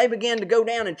 and they began to go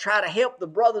down and try to help the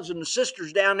brothers and the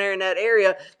sisters down there in that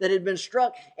area that had been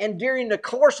struck. And during the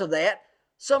course of that,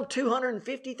 some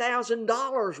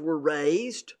 $250,000 were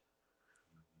raised,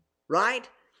 right?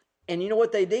 And you know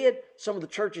what they did? Some of the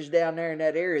churches down there in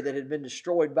that area that had been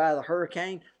destroyed by the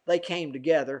hurricane, they came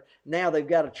together. Now they've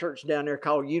got a church down there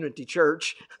called Unity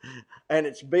Church, and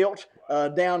it's built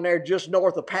down there just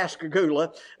north of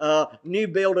Pascagoula, new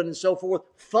building and so forth,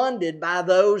 funded by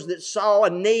those that saw a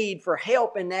need for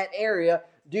help in that area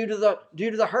due to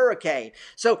the hurricane.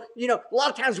 So, a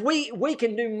lot of times we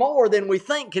can do more than we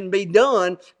think can be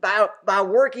done by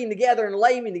working together and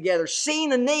laboring together,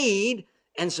 seeing a need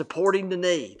and supporting the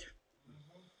need.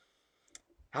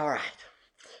 All right.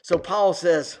 So Paul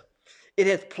says, it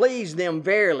hath pleased them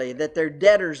verily that their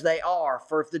debtors they are.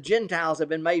 For if the Gentiles have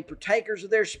been made partakers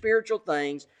of their spiritual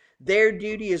things, their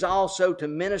duty is also to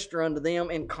minister unto them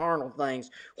in carnal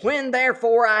things. When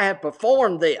therefore I have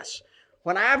performed this,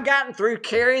 when I've gotten through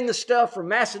carrying the stuff from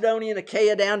Macedonia and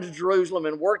Achaia down to Jerusalem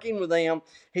and working with them,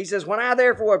 he says, when I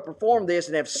therefore have performed this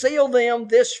and have sealed them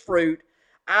this fruit,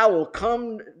 I will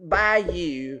come by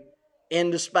you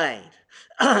into Spain.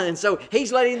 And so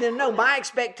he's letting them know, my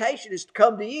expectation is to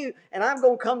come to you, and I'm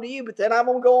going to come to you, but then I'm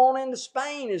going to go on into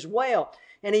Spain as well.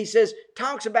 And he says,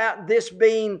 talks about this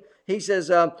being, he says,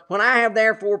 when I have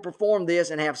therefore performed this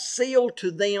and have sealed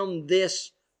to them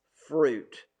this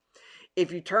fruit.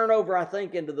 If you turn over, I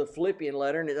think, into the Philippian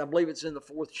letter, and I believe it's in the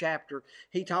 4th chapter,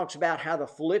 he talks about how the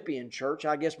Philippian church,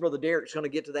 I guess Brother Derek's going to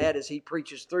get to that as he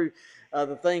preaches through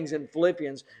the things in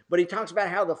Philippians, but he talks about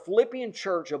how the Philippian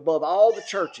church, above all the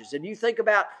churches, and you think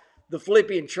about the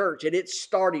Philippian church at its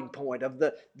starting point of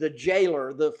the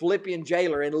jailer, the Philippian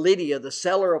jailer, and Lydia, the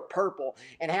seller of purple,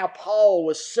 and how Paul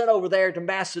was sent over there to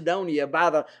Macedonia by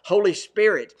the Holy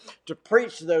Spirit to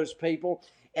preach to those people.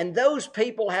 And those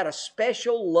people had a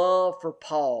special love for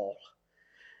Paul.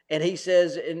 And he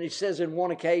says in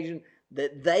one occasion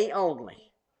that they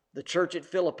only, the church at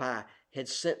Philippi, had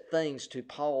sent things to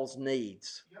Paul's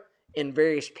needs in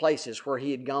various places where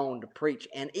he had gone to preach.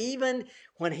 And even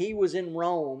when he was in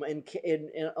Rome and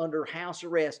under house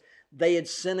arrest, they had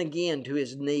sent again to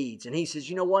his needs. And he says,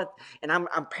 you know what? And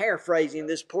I'm paraphrasing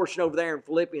this portion over there in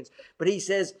Philippians, but he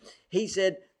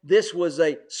said, this was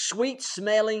a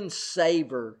sweet-smelling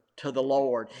savor to the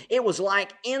Lord. It was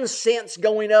like incense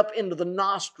going up into the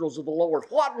nostrils of the Lord.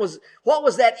 What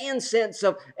was that incense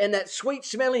of and that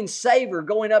sweet-smelling savor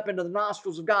going up into the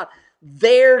nostrils of God?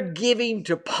 Their giving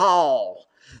to Paul.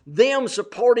 Them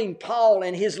supporting Paul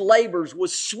and his labors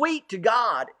was sweet to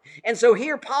God. And so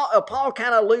here Paul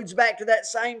kind of alludes back to that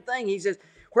same thing. He says,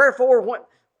 wherefore,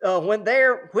 when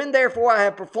therefore I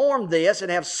have performed this and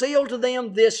have sealed to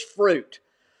them this fruit.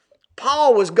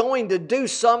 Paul was going to do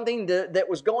something that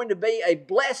was going to be a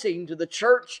blessing to the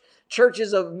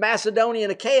churches of Macedonia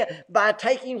and Achaia by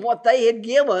taking what they had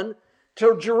given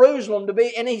to Jerusalem to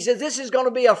be. And he says, this is going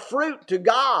to be a fruit to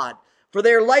God for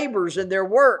their labors and their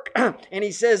work. And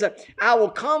he says, I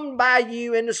will come by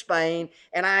you into Spain,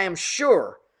 and I am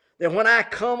sure that when I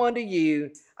come unto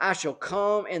you, I shall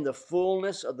come in the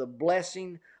fullness of the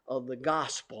blessing of the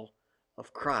gospel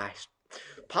of Christ.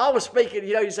 Paul was speaking,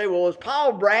 you say, well, was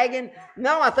Paul bragging?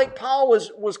 No, I think Paul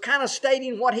was kind of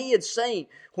stating what he had seen.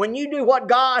 When you do what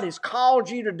God has called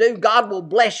you to do, God will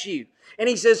bless you. And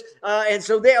he says, and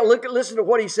so there, listen to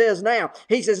what he says now.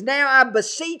 He says, now I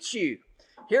beseech you.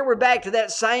 Here we're back to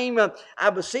that same, I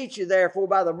beseech you therefore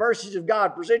by the mercies of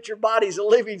God, present your bodies a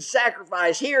living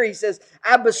sacrifice. Here he says,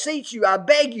 I beseech you, I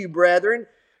beg you, brethren,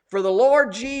 for the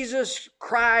Lord Jesus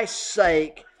Christ's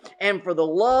sake and for the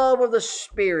love of the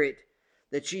Spirit,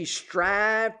 that ye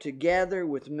strive together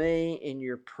with me in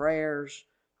your prayers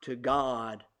to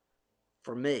God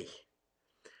for me.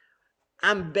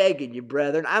 I'm begging you,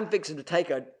 brethren. I'm fixing to take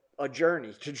a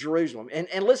journey to Jerusalem.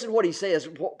 And listen to what he says,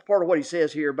 part of what he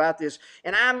says here about this.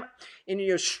 And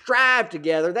strive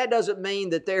together. That doesn't mean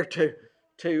that they're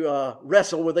to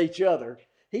wrestle with each other.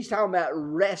 He's talking about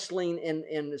wrestling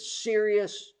in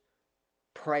serious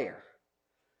prayer.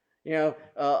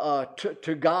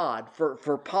 to God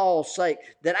for Paul's sake,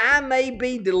 that I may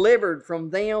be delivered from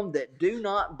them that do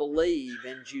not believe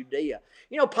in Judea.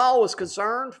 Paul was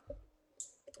concerned.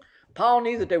 Paul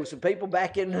knew that there were some people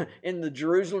back in the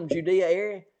Jerusalem, Judea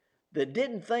area that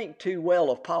didn't think too well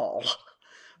of Paul.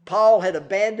 Paul had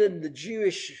abandoned the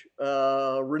Jewish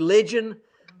religion,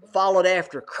 followed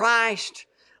after Christ,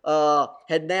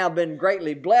 had now been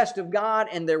greatly blessed of God,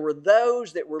 and there were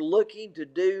those that were looking to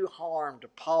do harm to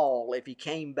Paul if he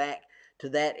came back to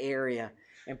that area.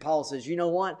 And Paul says, you know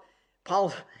what?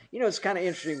 Paul, it's kind of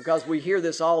interesting because we hear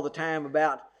this all the time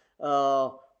about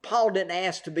Paul didn't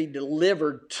ask to be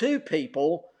delivered to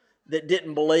people that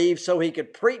didn't believe so he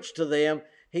could preach to them.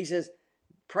 He says,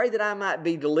 pray that I might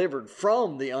be delivered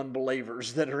from the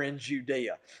unbelievers that are in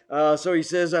Judea. So he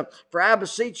says, for I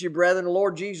beseech you, brethren, the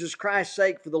Lord Jesus Christ's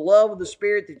sake, for the love of the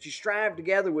Spirit, that you strive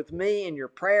together with me in your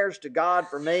prayers to God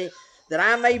for me, that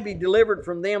I may be delivered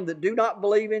from them that do not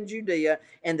believe in Judea,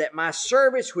 and that my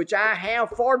service which I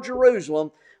have for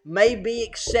Jerusalem may be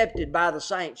accepted by the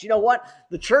saints. You know what?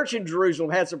 The church in Jerusalem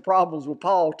had some problems with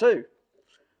Paul too,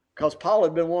 because Paul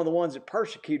had been one of the ones that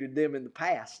persecuted them in the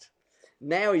past.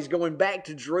 Now he's going back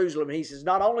to Jerusalem. He says,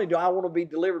 not only do I want to be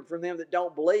delivered from them that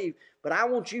don't believe, but I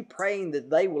want you praying that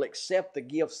they will accept the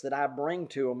gifts that I bring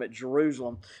to them at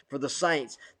Jerusalem for the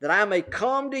saints, that I may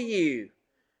come to you.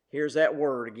 Here's that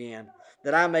word again.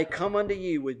 That I may come unto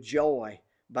you with joy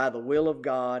by the will of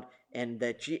God, and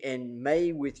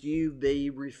may with you be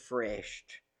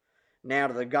refreshed. Now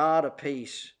the God of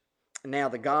peace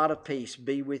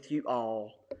be with you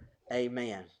all.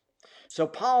 Amen. So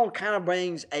Paul kind of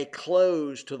brings a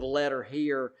close to the letter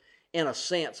here, in a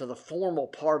sense, of the formal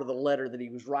part of the letter that he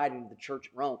was writing to the church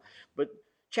at Rome. But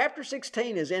chapter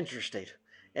 16 is interesting,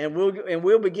 and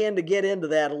we'll begin to get into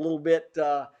that a little bit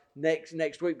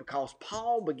next week, because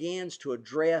Paul begins to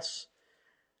address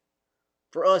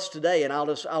for us today, and I'll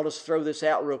just throw this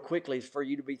out real quickly for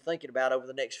you to be thinking about over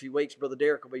the next few weeks. Brother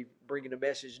Derek will be bringing a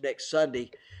message next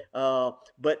Sunday,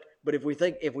 but if we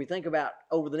think about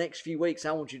over the next few weeks,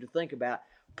 I want you to think about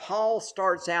Paul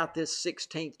starts out this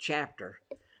 16th chapter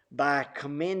by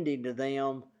commending to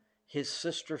them his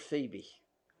sister Phoebe,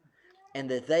 and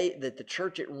that the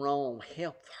church at Rome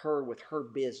helped her with her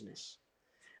business.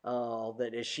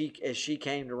 That as she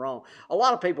came to Rome. A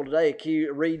lot of people today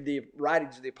read the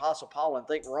writings of the Apostle Paul and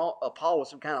think Paul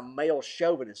was some kind of male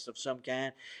chauvinist of some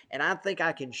kind. And I think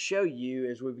I can show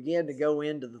you, as we begin to go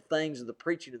into the things of the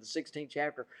preaching of the 16th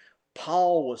chapter,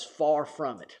 Paul was far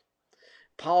from it.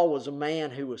 Paul was a man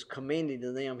who was commending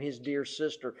to them his dear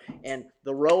sister, and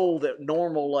the role that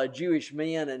normal Jewish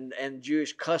men and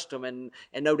Jewish custom and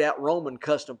no doubt Roman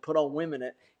custom put on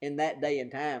women in that day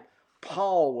and time.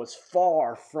 Paul was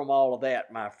far from all of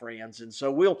that, my friends. And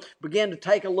so we'll begin to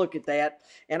take a look at that.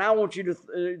 And I want you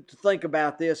to think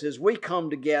about this as we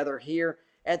come together here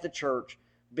at the church,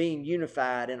 being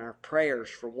unified in our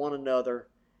prayers for one another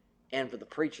and for the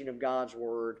preaching of God's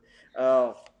word.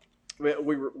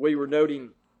 We were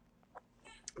noting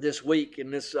this week,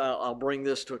 and this I'll bring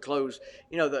this to a close.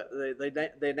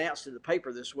 They announced in the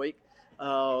paper this week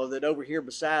that over here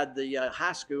beside the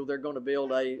high school, they're going to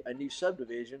build a new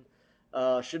subdivision.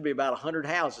 Should be about 100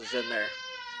 houses in there,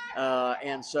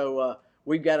 and so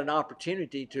we've got an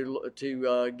opportunity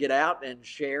to get out and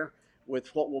share with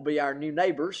what will be our new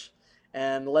neighbors,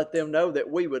 and let them know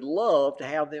that we would love to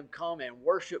have them come and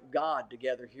worship God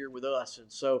together here with us.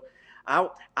 And so I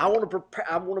want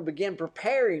to begin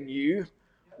preparing you.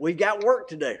 We've got work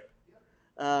to do,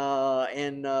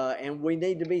 and we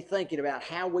need to be thinking about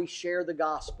how we share the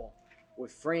gospel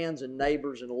with friends and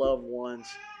neighbors and loved ones,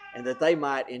 and that they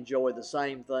might enjoy the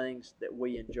same things that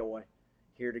we enjoy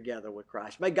here together with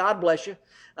Christ. May God bless you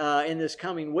in this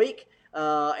coming week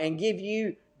and give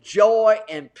you joy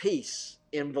and peace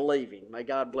in believing. May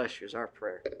God bless you is our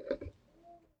prayer.